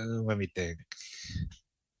 Let me think.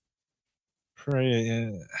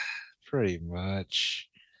 Pretty much.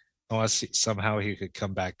 Unless somehow he could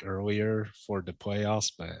come back earlier for the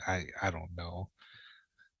playoffs, but I don't know.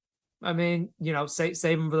 I mean, save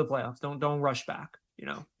him for the playoffs. Don't rush back.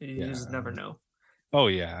 You just never Yeah. know. Oh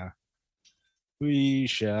yeah. We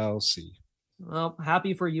shall see. Well,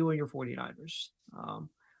 happy for you and your 49ers. All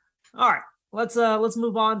right, let's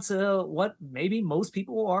move on to what maybe most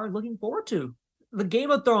people are looking forward to. The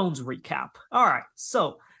Game of Thrones recap. All right,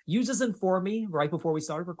 so you just informed me right before we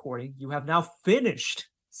started recording, you have now finished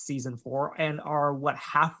season 4 and are what,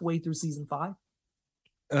 halfway through season 5?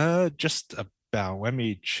 Just about. Let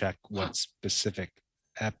me check what specific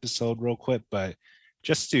episode real quick, but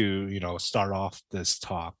just to start off this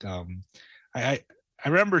talk. I I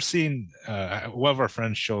remember seeing one of our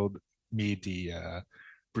friends showed me the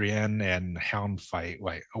Brienne and Hound fight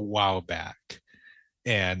like a while back,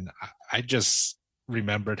 and I just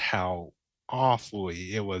remembered how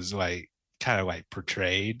awfully it was like kind of like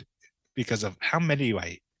portrayed because of how many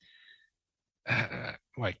like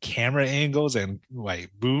camera angles and like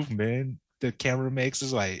movement the camera makes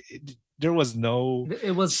is like there was no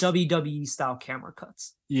It was WWE style camera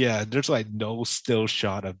cuts. yeah, there's like no still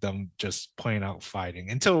shot of them just playing out fighting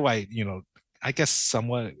until like I guess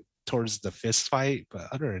somewhat towards the fist fight, but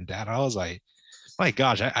other than that I was like, my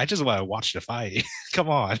gosh, I just want to watch the fight. Come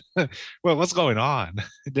on. Well, what's going on?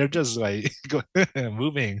 They're just like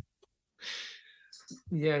moving.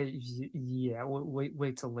 Yeah, yeah.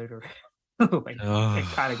 Wait till later. Like it Oh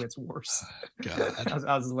kind of gets worse. God.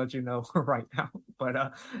 I'll just let you know right now.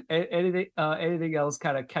 But anything else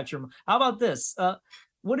kind of catch your? How about this?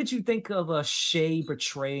 What did you think of Shay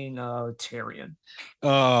betraying Tyrion?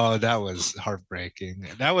 Oh, that was heartbreaking.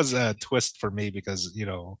 That was a twist for me because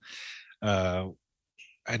uh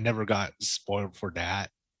I never got spoiled for that,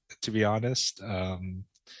 to be honest.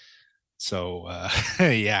 So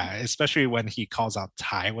yeah, especially when he calls out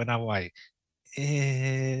Ty when I'm like,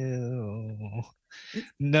 ew,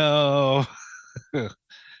 no.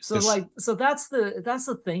 So This like so that's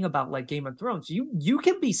the thing about like Game of Thrones. You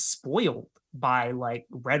can be spoiled by like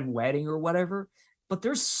Red Wedding or whatever, but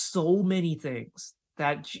there's so many things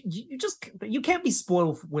that you just you can't be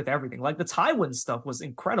spoiled with everything. Like the Tywin stuff was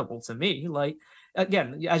incredible to me. Like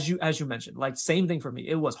again, as you mentioned, like same thing for me.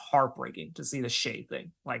 It was heartbreaking to see the Shay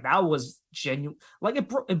thing. Like that was genuine. Like it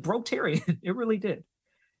broke Tyrion. It really did.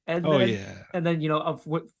 And oh then yeah.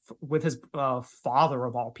 with his father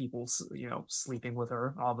of all people, sleeping with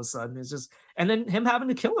her all of a sudden is just, and then him having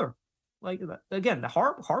to kill her, like again the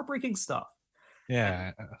heartbreaking stuff.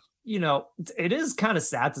 And, Yeah. it is kind of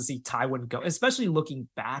sad to see Tywin go, especially looking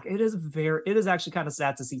back. It is actually kind of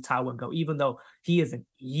sad to see Tywin go, even though he is an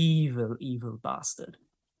evil bastard.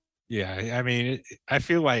 Yeah. I mean, I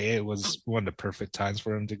feel like it was one of the perfect times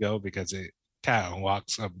for him to go because it kind of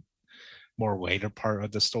unlocks a more later part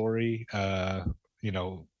of the story,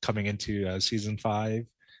 coming into season 5,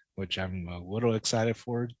 which I'm a little excited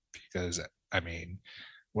for because, I mean,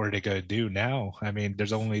 what are they going to do now? I mean,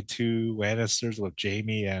 there's only two Lannisters with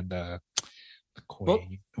Jamie and the Well,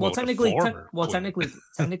 Queen. well, Well, the technically, former Queen.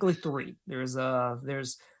 technically three. There's not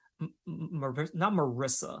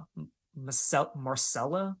Marissa,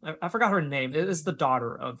 Marcella. I forgot her name. It is the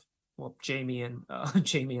daughter of, well, Jamie and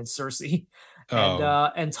Jamie and Cersei, Oh,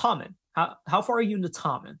 and Tommen. How far are you into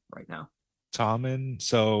Tommen right now? Tommen.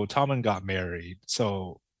 So Tommen got married.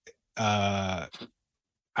 So uh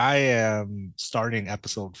I am starting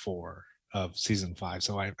episode 4 of season 5.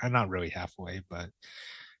 So I'm not really halfway, but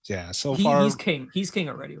yeah, so He's far, king. He's king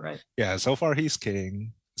already, right? yeah, so far he's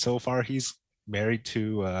king. So far he's married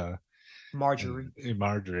to Marjorie.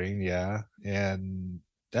 Margarine, yeah. And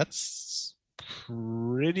that's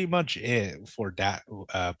pretty much it for that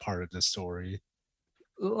part of the story.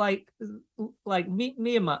 like like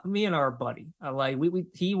me and our buddy, like we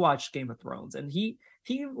he watched Game of Thrones, and he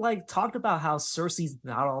like talked about how Cersei's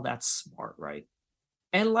not all that smart, right?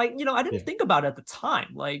 And like, I didn't Yeah. think about it at the time.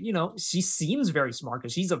 Like, she seems very smart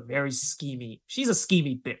because she's a schemy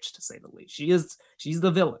bitch, to say the least. She's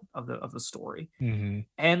the villain of the story. Hmm.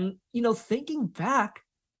 And thinking back,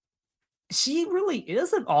 she really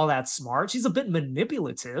isn't all that smart. She's a bit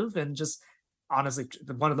manipulative and just honestly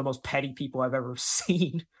one of the most petty people I've ever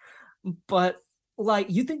seen. But like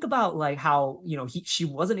you think about like how she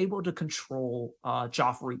wasn't able to control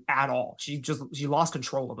Joffrey at all. She lost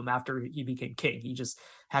control of him after he became king. He just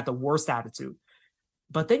had the worst attitude.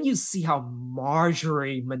 But then you see how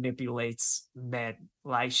Marjorie manipulates men.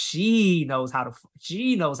 Like she knows how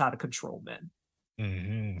to control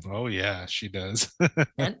men. Oh yeah, she does.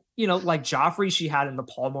 And like Joffrey, she had in the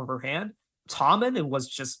palm of her hand. Tommen, it was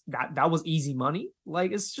just that was easy money.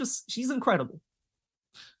 Like it's just she's incredible.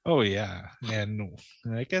 Oh yeah, and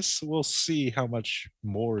I guess we'll see how much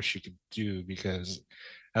more she could do because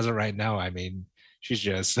as of right now, I mean, she's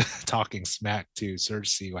just talking smack to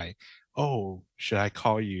Cersei, like, "Oh, should I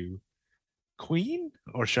call you Queen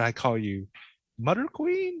or should I call you Mother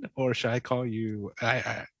Queen, or should I call you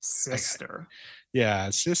Sister. yeah,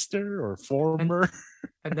 sister or And former?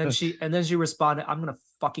 and then she responded, "I'm gonna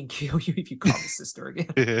fucking kill you if you call me sister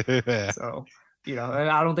again." So,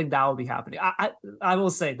 I don't think that will be happening. I will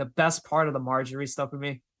say the best part of the Marjorie stuff for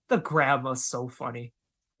me, the grandma's so funny.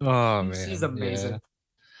 Oh She's man, yeah. amazing.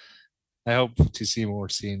 I hope to see more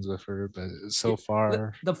scenes with her, but so The,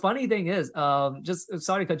 far, the funny thing is, just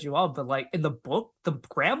sorry to cut you off, but like in the book, the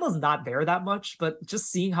grandma's not there that much, but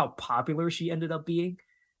just seeing how popular she ended up being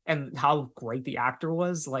and how great the actor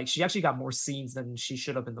was, like she actually got more scenes than she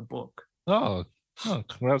should have in the book. oh,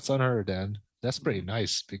 congrats on her then. That's pretty Mhm.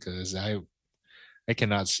 nice because I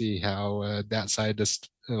cannot see how that side just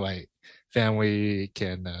like family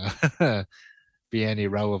can be any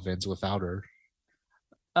relevance without her.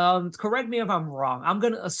 Correct me if I'm wrong. I'm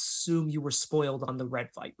gonna assume you were spoiled on the Red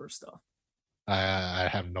Viper stuff. I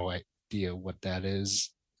have no idea what that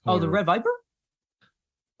is. Oh, the Or Red Viper?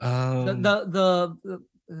 The um the the,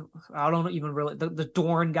 I don't even really the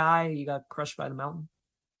Dorn guy you got crushed by the mountain.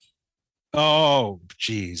 oh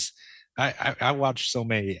geez. I watched so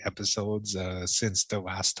many episodes since the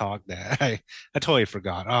last talk that I totally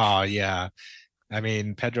forgot. Oh yeah. I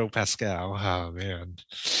mean Pedro Pascal. Oh man.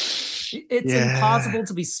 It's Yeah. impossible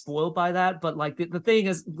to be spoiled by that, but like the thing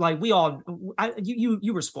is, like we all,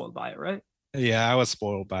 you were spoiled by it, right? Yeah, I was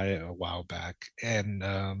spoiled by it a while back. And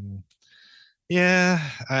yeah,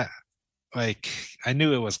 like I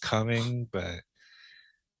knew it was coming, but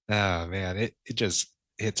oh man, it just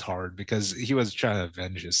hits hard because he was trying to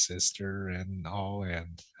avenge his sister and all,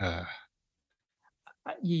 and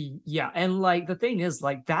Yeah, and like the thing is,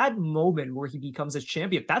 like that moment where he becomes a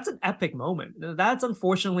champion, that's an epic moment. That's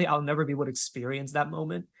unfortunately, I'll never be able to experience that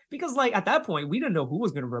moment because, like, at that point, we didn't know who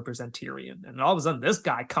was going to represent Tyrion, and all of a sudden, this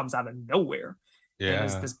guy comes out of nowhere and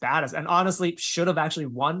is yeah, this badass, and honestly, should have actually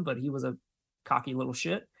won, but he was a cocky little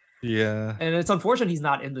shit. yeah. And it's unfortunate he's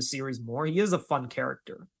not in the series more. He is a fun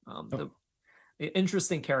character, Oh, the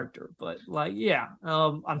interesting character, but like, yeah,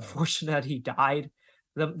 unfortunate he died.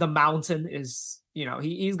 The mountain is,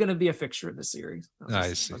 he's gonna be a fixture in the series.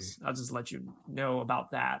 I see. I'll just let you know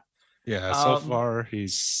about that. Yeah, so Um, far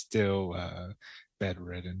he's still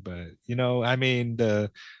bedridden, but I mean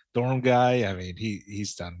the Dorm guy, I mean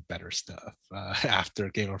he's done better stuff after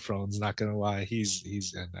Game of Thrones. Not gonna lie,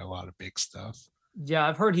 he's in a lot of big stuff. yeah,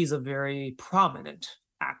 I've heard he's a very prominent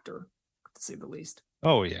actor, to say the least.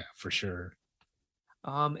 Oh yeah, for sure.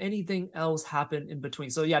 Anything else happened in between?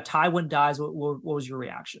 So yeah, Tywin dies. What was your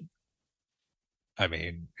reaction? I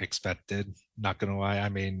mean, expected. Not gonna lie. I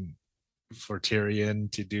mean, for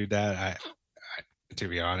Tyrion to do that, to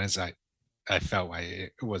be honest, I felt like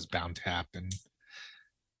it was bound to happen.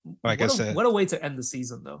 Like I said, What a way to end the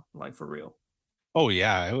season though, like for real. oh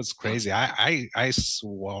yeah, it was crazy. I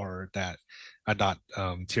swore that I thought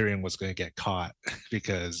Tyrion was going to get caught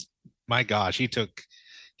because my gosh, he took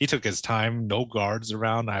his time, no guards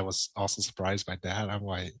around. I was also surprised by that. I'm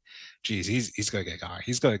like, geez, he's gonna get caught.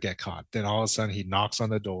 He's gonna get caught. Then all of a sudden he knocks on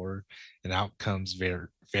the door, and out comes Varys.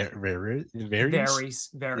 Varies,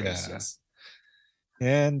 Yeah, yes.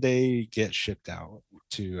 and they get shipped out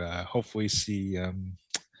to hopefully see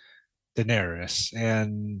Daenerys.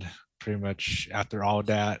 And pretty much after all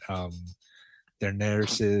that,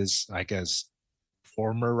 Daenerys's, I guess,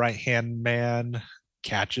 former right hand man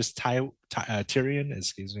catches Tyrion.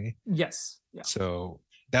 Excuse me. Yes, yeah. So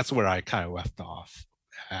that's where I kind of left off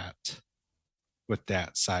at with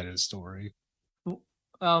that side of the story.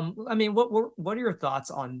 I mean, what are your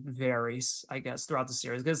thoughts on Varys, I guess, throughout the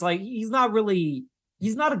series? Because like he's not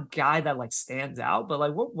a guy that like stands out, but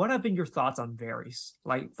like what have been your thoughts on Varys,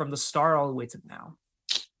 like from the start all the way to now?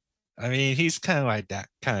 I mean, he's kind of like that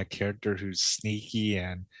kind of character who's sneaky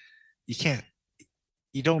and you can't,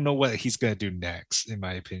 you don't know what he's gonna do next. In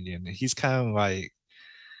my opinion, he's kind of like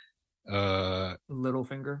uh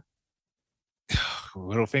Littlefinger.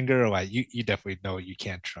 Littlefinger. Like you definitely know you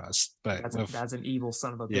can't trust. But with That's an evil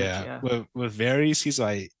son of a bitch, yeah, yeah. with Varys, he's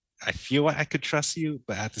like I feel like I could trust you,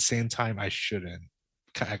 but at the same time I shouldn't.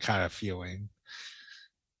 Kind of feeling.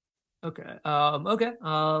 Okay. Okay.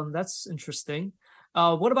 That's interesting.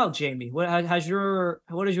 What about Jamie? What is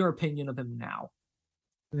your opinion of him now?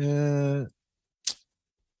 Uh,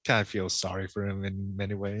 Kind of feel sorry for him in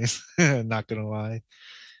many ways. Not gonna lie.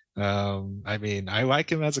 I mean, I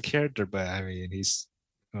like him as a character, but I mean, he's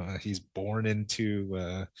born into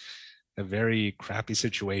a very crappy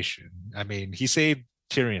situation. I mean, he saved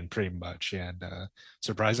Tyrion pretty much, and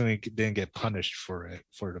surprisingly didn't get punished for it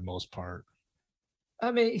for the most part. I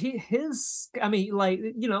mean, I mean, like,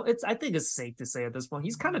 it's, I think it's safe to say at this point,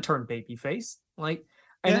 he's kind of turned babyface. Like,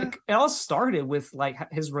 And it all started with like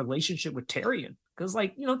his relationship with Tyrion, because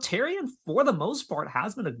like Tyrion for the most part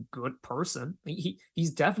has been a good person.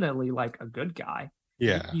 He's definitely like a good guy.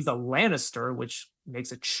 Yeah. He's a Lannister, which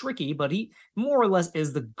makes it tricky, but he more or less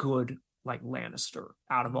is the good like Lannister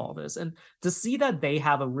out of all this. And to see that they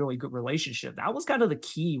have a really good relationship, that was kind of the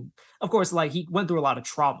key. Of course, like he went through a lot of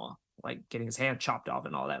trauma, like getting his hand chopped off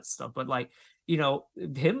and all that stuff. But like,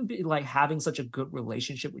 him like having such a good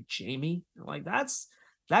relationship with Jaime, like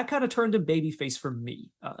that kind of turned him babyface for me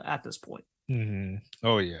at this point. Mm-hmm.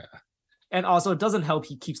 Oh yeah. And also, it doesn't help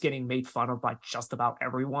he keeps getting made fun of by just about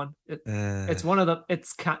everyone. It's one of the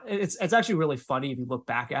it's actually really funny if you look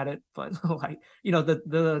back at it. But like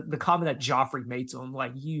the comment that Joffrey made to him,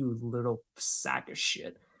 like, you little sack of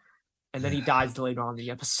shit, and then he dies later on in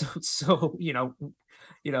the episode. So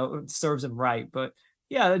it serves him right. But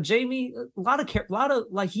yeah, Jaime, a lot of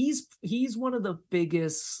like he's one of the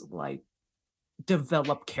biggest like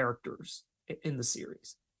developed characters in the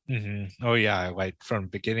series. Mm-hmm. Oh yeah, like from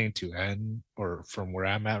beginning to end, or from where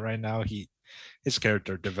I'm at right now, his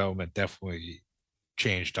character development definitely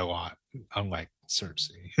changed a lot, unlike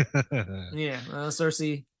Cersei. Yeah,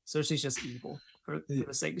 Cersei's just evil for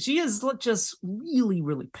the sake. She is just really,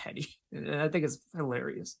 really petty. And I think it's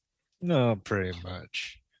hilarious. No, pretty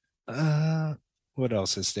much. What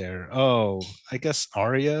else is there? Oh, I guess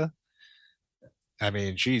Arya. I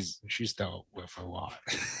mean, she's dealt with a lot.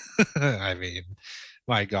 I mean,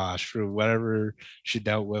 my gosh, for whatever she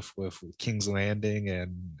dealt with King's Landing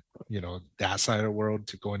and that side of the world,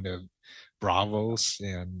 to go into Bravos,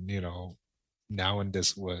 and now in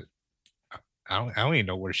this, what, I don't even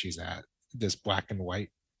know where she's at. This black and white.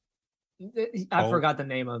 I forgot the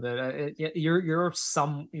name of it. You're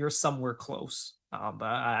somewhere close, but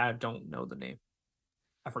I don't know the name.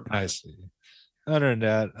 I forgot. I see. Other than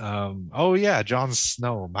that, oh yeah, Jon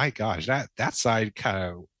Snow. My gosh, that side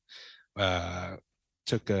kind of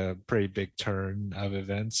took a pretty big turn of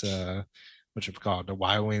events. What you call it, the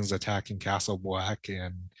Wild Wings attacking Castle Black,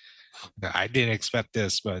 and I didn't expect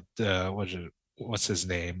this, but what's his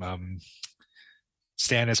name?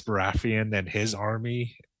 Stannis Baratheon and his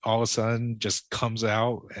army all of a sudden just comes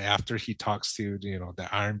out after he talks to the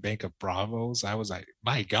Iron Bank of Bravos. I was like,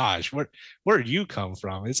 my gosh, where do you come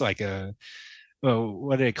from? It's like a, well,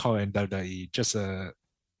 what do they call it in WWE? Just a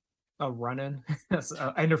run-in,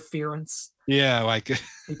 interference. Yeah, like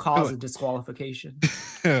he calls it disqualification.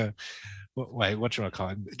 Like, what you want to call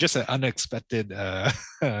it? Just an unexpected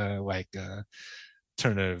like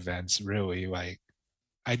turn of events. Really, like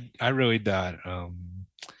I really thought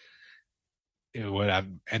it would have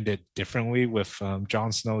ended differently with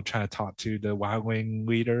Jon Snow trying to talk to the Wild Wing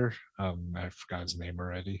leader. I forgot his name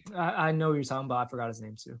already. I know you're talking about. I forgot his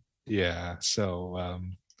name too. Yeah. So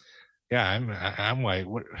yeah, I'm like,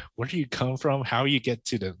 where do you come from? How you get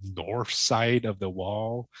to the north side of the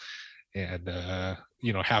wall, and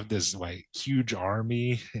have this like huge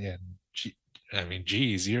army, and I mean,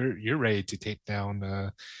 geez, you're ready to take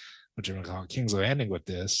down what you call King's Landing with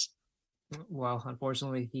this. Well,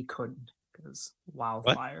 unfortunately, he couldn't because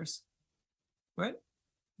wildfires. What? Right?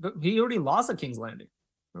 But he already lost at King's Landing.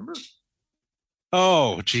 Remember?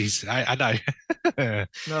 Oh, geez, I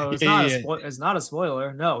no, it's not. It's not a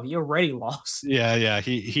spoiler. No, he already lost. Yeah,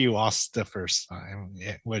 he lost the first time,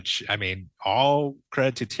 which, I mean, all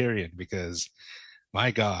credit to Tyrion, because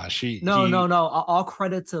my gosh, no. All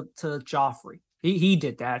credit to Joffrey. He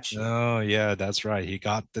did that shit. Oh yeah, that's right. He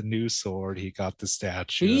got the new sword. He got the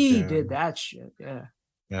statue. He did that shit. Yeah.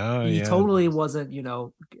 Oh, he yeah. totally wasn't,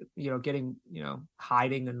 getting,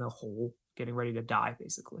 hiding in the hole, getting ready to die,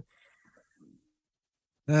 basically.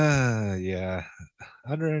 Yeah.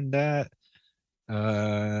 Other than that,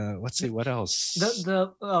 let's see what else.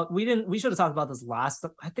 We should have talked about this last.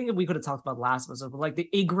 I think we could have talked about last episode, but like the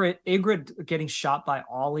Ygritte getting shot by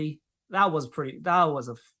Ollie, that was pretty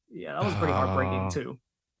heartbreaking too.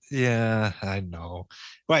 Yeah, I know.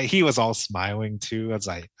 But he was all smiling too. I was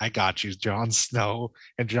like, I got you, Jon Snow.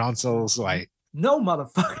 And Jon Snow's like, no,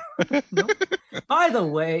 motherfucker. No. By the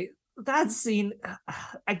way, that scene,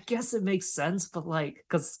 I guess it makes sense, but like,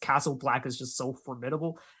 because Castle Black is just so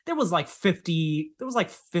formidable. There was like 50, was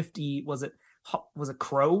it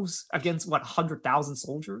crows against 100,000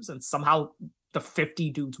 soldiers, and somehow the 50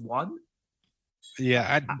 dudes won?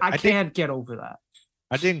 Yeah, I can't get over that.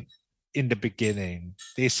 I think in the beginning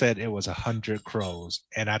they said it was 100 crows,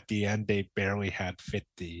 and at the end they barely had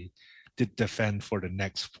 50 to defend for the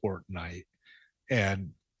next fortnight. And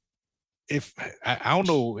if I don't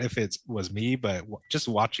know if it was me, but just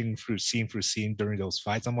watching scene during those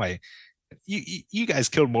fights, I'm like, you guys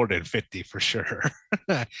killed more than 50 for sure.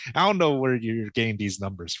 I don't know where you're getting these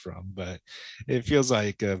numbers from, but it feels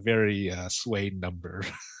like a very swayed number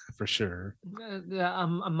for sure. Yeah,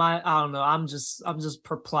 I don't know. I'm just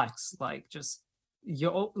perplexed. Like, just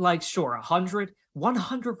you like, sure, 100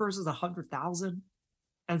 versus 100,000,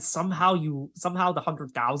 and somehow the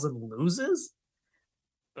 100,000 loses.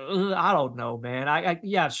 I don't know, man.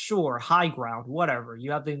 Yeah, sure, high ground, whatever.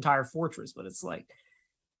 You have the entire fortress, but it's like,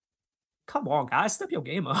 come on, guys, step your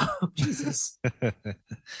game up. Jesus.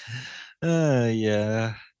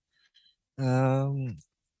 Yeah. Um,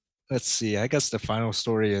 let's see. I guess the final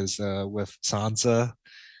story is with Sansa.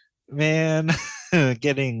 Man,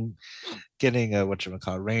 getting what you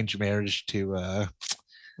call arranged marriage to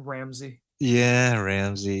Ramsey. yeah,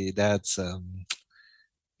 Ramsey. That's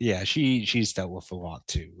yeah, she's dealt with a lot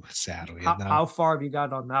too, sadly enough. How far have you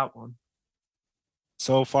got on that one?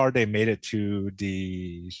 So far they made it to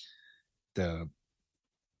the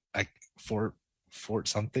like fort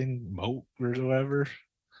something moat or whatever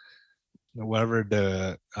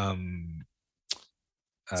the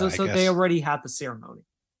I So they guess already had the ceremony.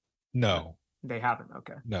 no, They haven't.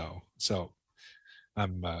 Okay. no. So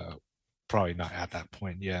I'm probably not at that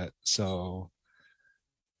point yet. So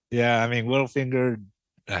yeah, I mean Littlefinger,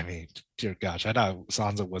 I mean, dear gosh, I thought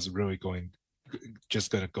Sansa was really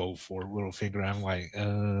just gonna go for Littlefinger. I'm like,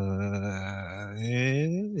 and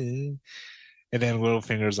then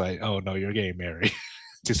Littlefinger's like, oh no, you're getting married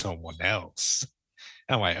to someone else.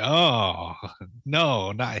 I'm like, oh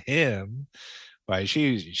no, not him. Like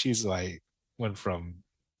she's like went from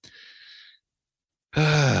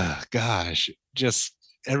gosh, just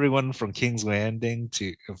everyone from King's Landing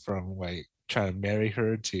to from like trying to marry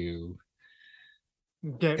her to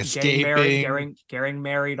Getting married, escaping. getting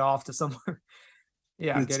married off to somewhere.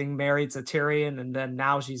 Yeah, It's getting married to Tyrion, and then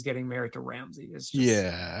now she's getting married to Ramsey. It's just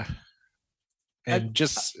yeah, I and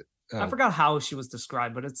just I oh forgot how she was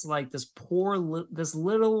described, but it's like this this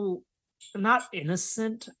little, not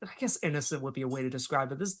innocent. I guess innocent would be a way to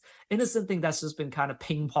describe it. This innocent thing that's just been kind of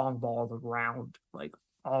ping pong balled around like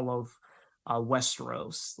all of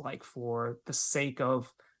Westeros, like for the sake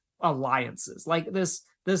of alliances, like this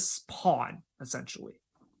pawn essentially.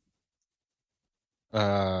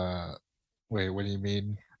 uh wait, what do you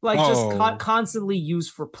mean? Like just Oh constantly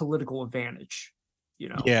used for political advantage, you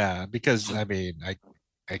know. yeah, because I mean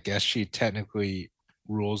I guess she technically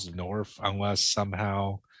rules the North unless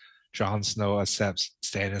somehow Jon Snow accepts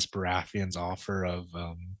Stannis Baratheon's offer of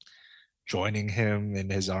joining him in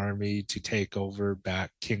his army to take over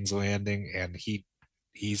back King's Landing, and he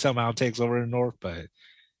somehow takes over the North. But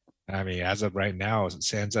I mean, as of right now,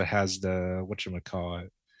 Sansa has the what you call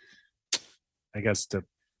it, I guess the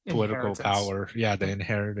political Inheritance. power, yeah, the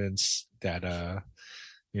inheritance that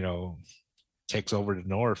you know takes over the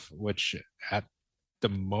North, which at the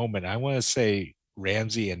moment I want to say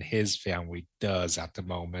Ramsey and his family does at the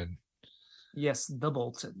moment. Yes, the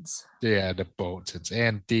Boltons. Yeah, the Boltons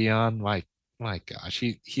and Dion, like my gosh,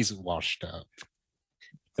 he's washed up.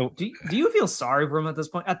 So, Do you feel sorry for him at this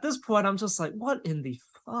point? At this point, I'm just like, what in the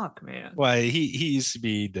fuck, man? well, he used to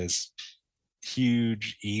be this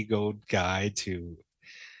huge ego guy to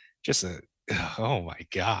just a oh my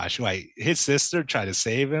gosh, like his sister tried to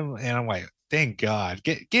save him, and I'm like, thank God,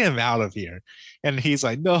 get him out of here. And he's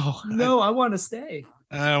like, no, No, I want to stay.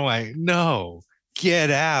 and I'm like, no,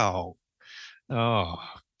 get out. Oh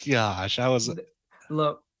gosh, I was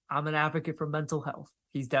Look, I'm an advocate for mental health.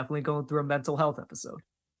 He's definitely going through a mental health episode.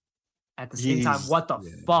 At the same time, he's what the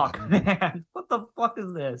yeah, fuck, man? What the fuck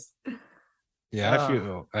is this? yeah,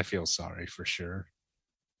 Uh I feel sorry for sure.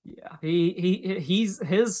 yeah. He's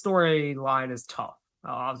his storyline is tough.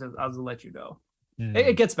 I'll just let you know. It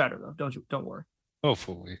Mm, gets better though. Don't worry.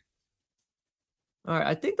 hopefully. All right,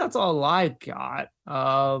 I think that's all I got.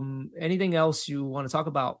 Anything else you want to talk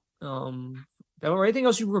about? Or anything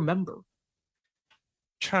else you remember?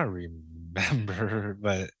 Try to remember,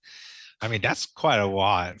 but I mean that's quite a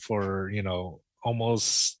lot for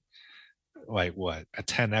almost like what a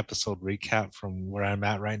 10 episode recap from where I'm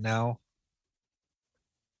at right now.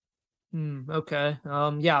 Okay.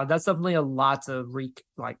 Yeah, that's definitely a lot to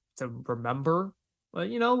to remember. But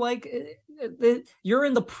like you're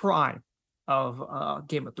in the prime of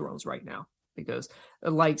Game of Thrones right now because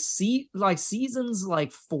like seasons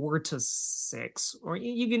like 4 to 6, or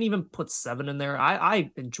you can even put 7 in there.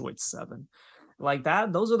 I enjoyed 7. Like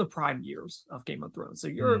that, those are the prime years of Game of Thrones. So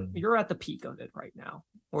Hmm. you're at the peak of it right now.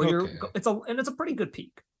 Or Okay. it's a pretty good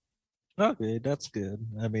peak. Okay, that's good.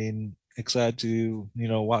 I mean, excited to,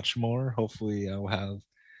 watch more. Hopefully I'll have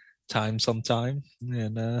time sometime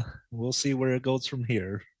and we'll see where it goes from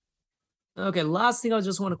here. Okay, last thing I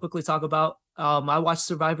just want to quickly talk about. I watched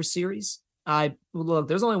Survivor Series. I look,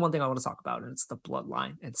 there's only one thing I want to talk about, and it's the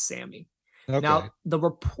Bloodline and Sami. Okay. Now, the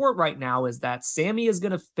report right now is that Sami is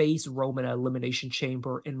going to face Roman at Elimination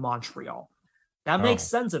Chamber in Montreal. That makes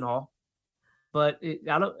Oh, sense and all, but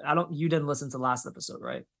you didn't listen to last episode,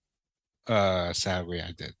 right? sadly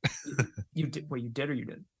I did. You did, well, you did or you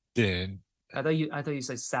didn't? Did. I thought you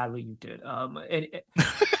said sadly you did.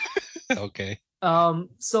 Okay.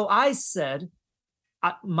 So I said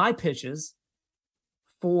my pitches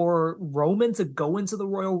for Roman to go into the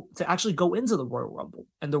Royal to actually go into the Royal Rumble,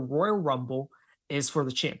 and the Royal Rumble is for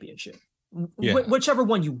the championship, Yeah. whichever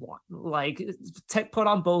one you want. Like, put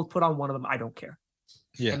on both, put on one of them. I don't care.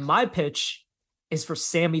 Yeah. And my pitch is for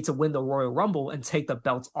Sami to win the Royal Rumble and take the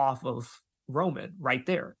belts off of Roman right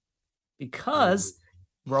there, Ooh. because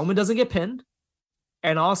Roman doesn't get pinned,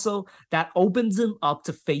 and also that opens him up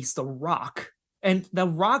to face The Rock, and The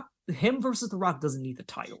Rock, him versus The Rock doesn't need the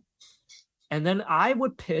title. And then I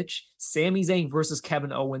would pitch Sami Zayn versus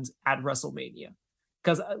Kevin Owens at WrestleMania,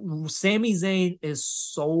 because Sami Zayn is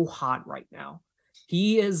so hot right now.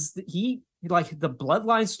 He like the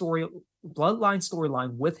bloodline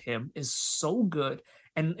storyline with him is so good.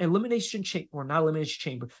 And Elimination Chamber, or not Elimination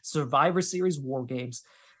Chamber, Survivor Series War Games.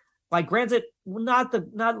 Like, granted,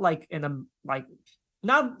 not like in a like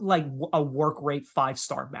not like a work rate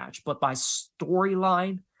 5-star match, but by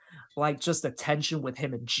storyline, like just the tension with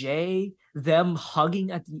him and Jay, them hugging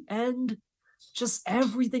at the end, just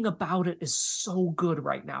everything about it is so good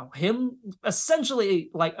right now. Him essentially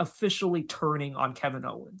like officially turning on Kevin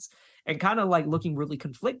Owens and kind of like looking really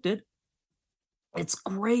conflicted. It's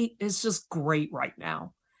great. It's just great right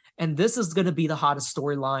now. And this is going to be the hottest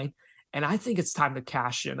storyline. And I think it's time to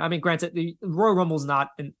cash in. I mean, granted, the Royal Rumble's not,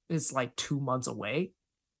 it's like 2 months away,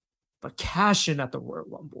 but cash in at the Royal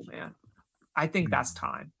Rumble, man. I think that's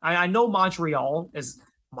time. I know Montreal is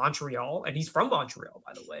Montreal, and he's from Montreal,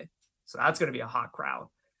 by the way. So that's going to be a hot crowd.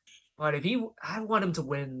 But I want him to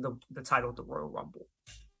win the title of the Royal Rumble.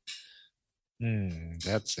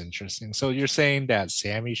 That's interesting. So you're saying that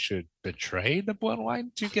Sammy should betray the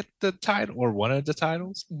bloodline to get the title or one of the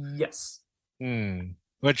titles? Yes.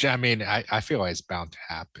 Which I mean, I feel like it's bound to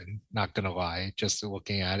happen. Not gonna lie, just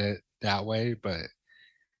looking at it that way, but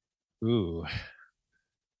ooh,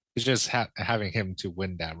 it's just having him to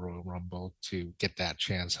win that Royal Rumble to get that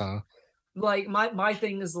chance, huh? Like, my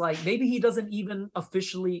thing is, like, maybe he doesn't even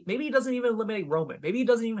eliminate Roman. Maybe he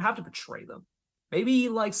doesn't even have to betray them. Maybe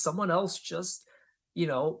like someone else just, you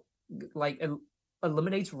know, like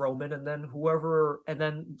eliminates Roman, and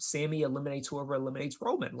then Sami eliminates whoever eliminates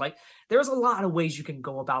Roman. Like, there's a lot of ways you can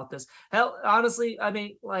go about this. Hell, honestly, I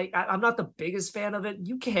mean, like, I'm not the biggest fan of it.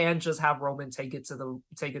 You can just have Roman take it to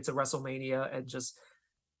WrestleMania and just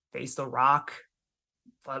face The Rock.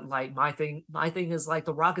 But like, my thing is, like,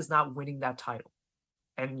 The Rock is not winning that title,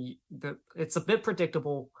 and it's a bit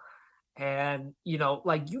predictable. And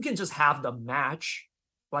like, you can just have the match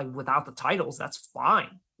like without the titles. That's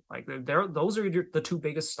fine. Like, those are the two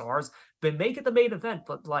biggest stars. But make it the main event.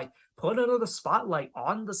 But like, put another spotlight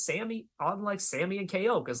on Sami and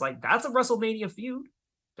KO, because like, that's a WrestleMania feud,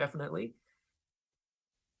 definitely.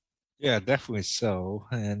 Yeah, definitely so.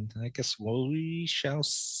 And I guess we shall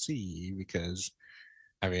see because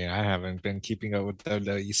I mean I haven't been keeping up with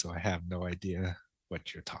WWE, so I have no idea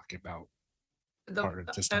what you're talking about The part of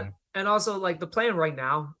this and, time. and also, like, the plan right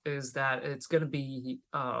now is that it's gonna be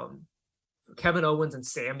Kevin Owens and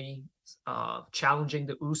Sami challenging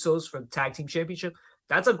the Usos for the tag team championship.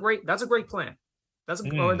 That's a great plan.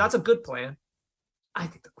 Mm. That's a good plan. I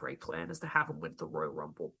think the great plan is to have them win the Royal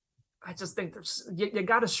Rumble. I just think you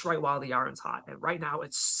got to strike while the iron's hot, and right now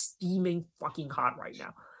it's steaming fucking hot right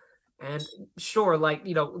now. And sure, like,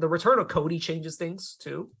 the return of Cody changes things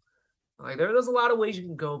too. Like, there's a lot of ways you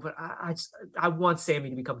can go, but I want Sami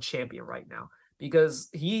to become champion right now, because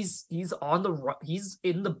he's in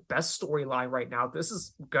the best storyline right now. This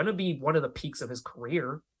is gonna be one of the peaks of his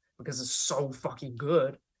career because it's so fucking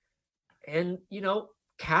good. And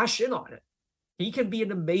cash in on it. He can be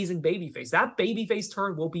an amazing babyface. That babyface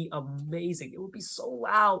turn will be amazing. It will be so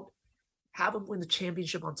loud. Have him win the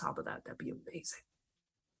championship on top of that. That'd be amazing.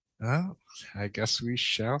 Well, I guess we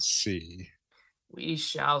shall see. We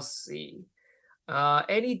shall see.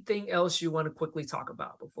 Anything else you want to quickly talk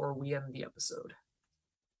about before we end the episode?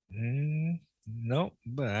 No,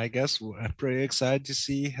 but I guess I'm pretty excited to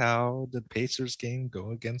see how the Pacers game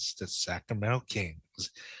go against the Sacramento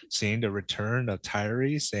Kings. Seeing the return of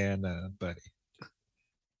Tyrese and Buddy.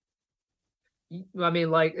 I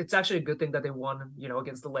mean, like, it's actually a good thing that they won,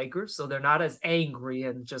 against the Lakers, so they're not as angry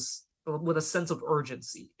and just with a sense of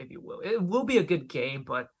urgency, if you will. It will be a good game,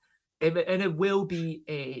 but and it will be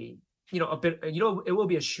a bit, it will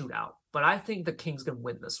be a shootout. But I think the Kings can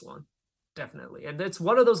win this one, definitely. And it's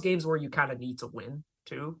one of those games where you kind of need to win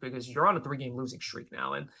too, because you're on a 3-game losing streak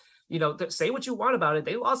now. And say what you want about it,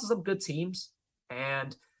 they lost to some good teams,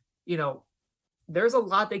 and you know, there's a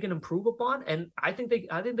lot they can improve upon, and I think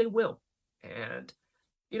they will. And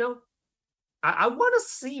you know, I want to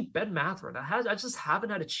see Ben Matherin. I just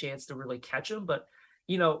haven't had a chance to really catch him, but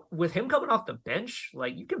with him coming off the bench,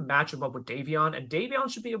 like you can match him up with Davion, and Davion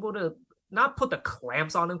should be able to not put the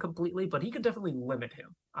clamps on him completely, but he could definitely limit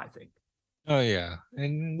him, I think. Oh yeah,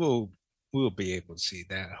 and we'll be able to see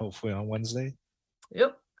that hopefully on Wednesday.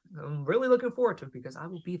 Yep. I'm really looking forward to it because I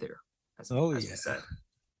will be there, Oh as we yeah, said.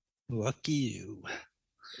 lucky you.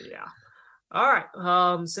 Yeah. All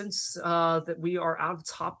right. Since that we are out of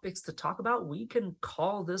topics to talk about, we can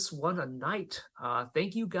call this one a night.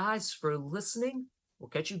 Thank you guys for listening. We'll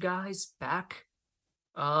catch you guys back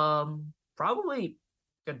probably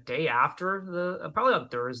a day after probably on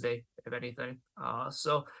Thursday, if anything.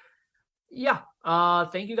 So yeah.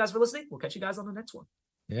 Thank you guys for listening. We'll catch you guys on the next one.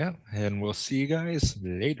 Yeah, and we'll see you guys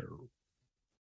later.